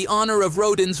swears by the honor of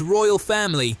Rodan's royal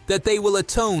family that they will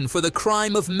atone for the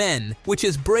crime of men, which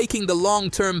is breaking the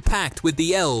long-term pact with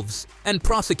the elves and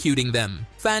prosecuting them.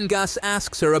 Fangus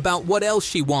asks her about what else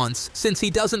she wants, since he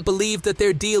doesn't believe that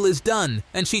their deal is done,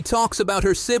 and she talks about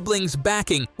her siblings'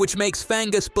 backing, which makes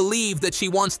Fangus believe that she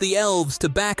wants the elves to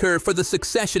back her for the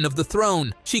succession of the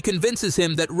throne. She convinces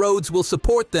him that Rhodes will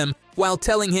support them, while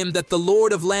telling him that the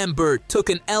Lord of Lambert took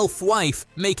an elf wife,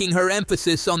 making her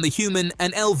emphasis on the human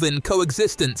and elven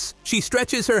coexistence. She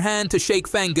stretches her hand to shake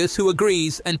Fangus, who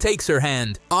agrees and takes her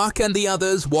hand. Arc and the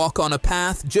others walk on a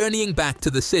path journeying back to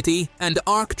the city, and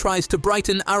Arc tries to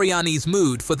brighten Ariane's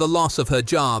mood for the loss of her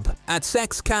job. At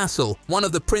Sek's castle, one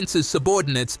of the prince's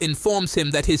subordinates informs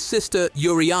him that his sister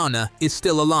Yuriana is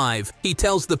still alive. He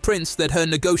tells the prince that her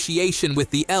negotiation with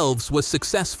the elves was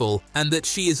successful and that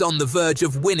she is on the verge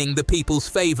of winning the people's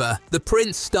favor. The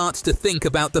prince starts to think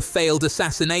about the failed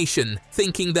assassination,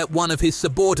 thinking that one of his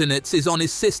subordinates is on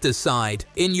his sister's side.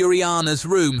 In Yuriana's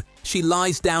room, she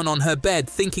lies down on her bed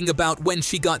thinking about when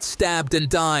she got stabbed and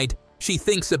died. She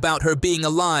thinks about her being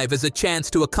alive as a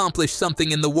chance to accomplish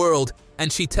something in the world,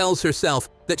 and she tells herself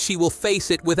that she will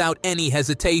face it without any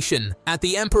hesitation. At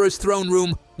the Emperor's throne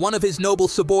room, one of his noble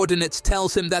subordinates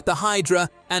tells him that the Hydra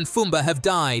and Fumba have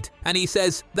died, and he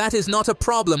says that is not a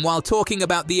problem while talking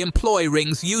about the employ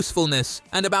ring's usefulness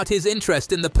and about his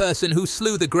interest in the person who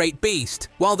slew the great beast.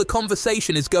 While the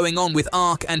conversation is going on with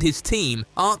Arc and his team,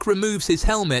 Arc removes his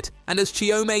helmet, and as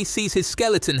Chiyomi sees his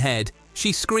skeleton head,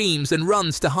 she screams and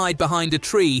runs to hide behind a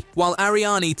tree, while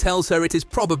Ariane tells her it is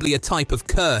probably a type of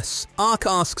curse. Arc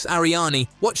asks Ariane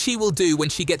what she will do when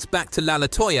she gets back to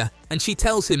Lalatoya, and she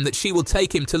tells him that she will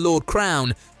take him to Lord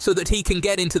Crown so that he can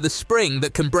get into the spring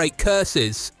that can break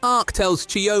curses. Arc tells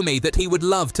Chiyomi that he would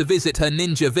love to visit her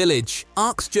ninja village.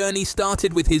 Arc's journey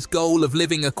started with his goal of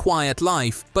living a quiet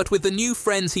life, but with the new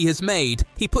friends he has made,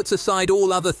 he puts aside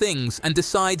all other things and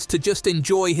decides to just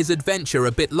enjoy his adventure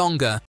a bit longer.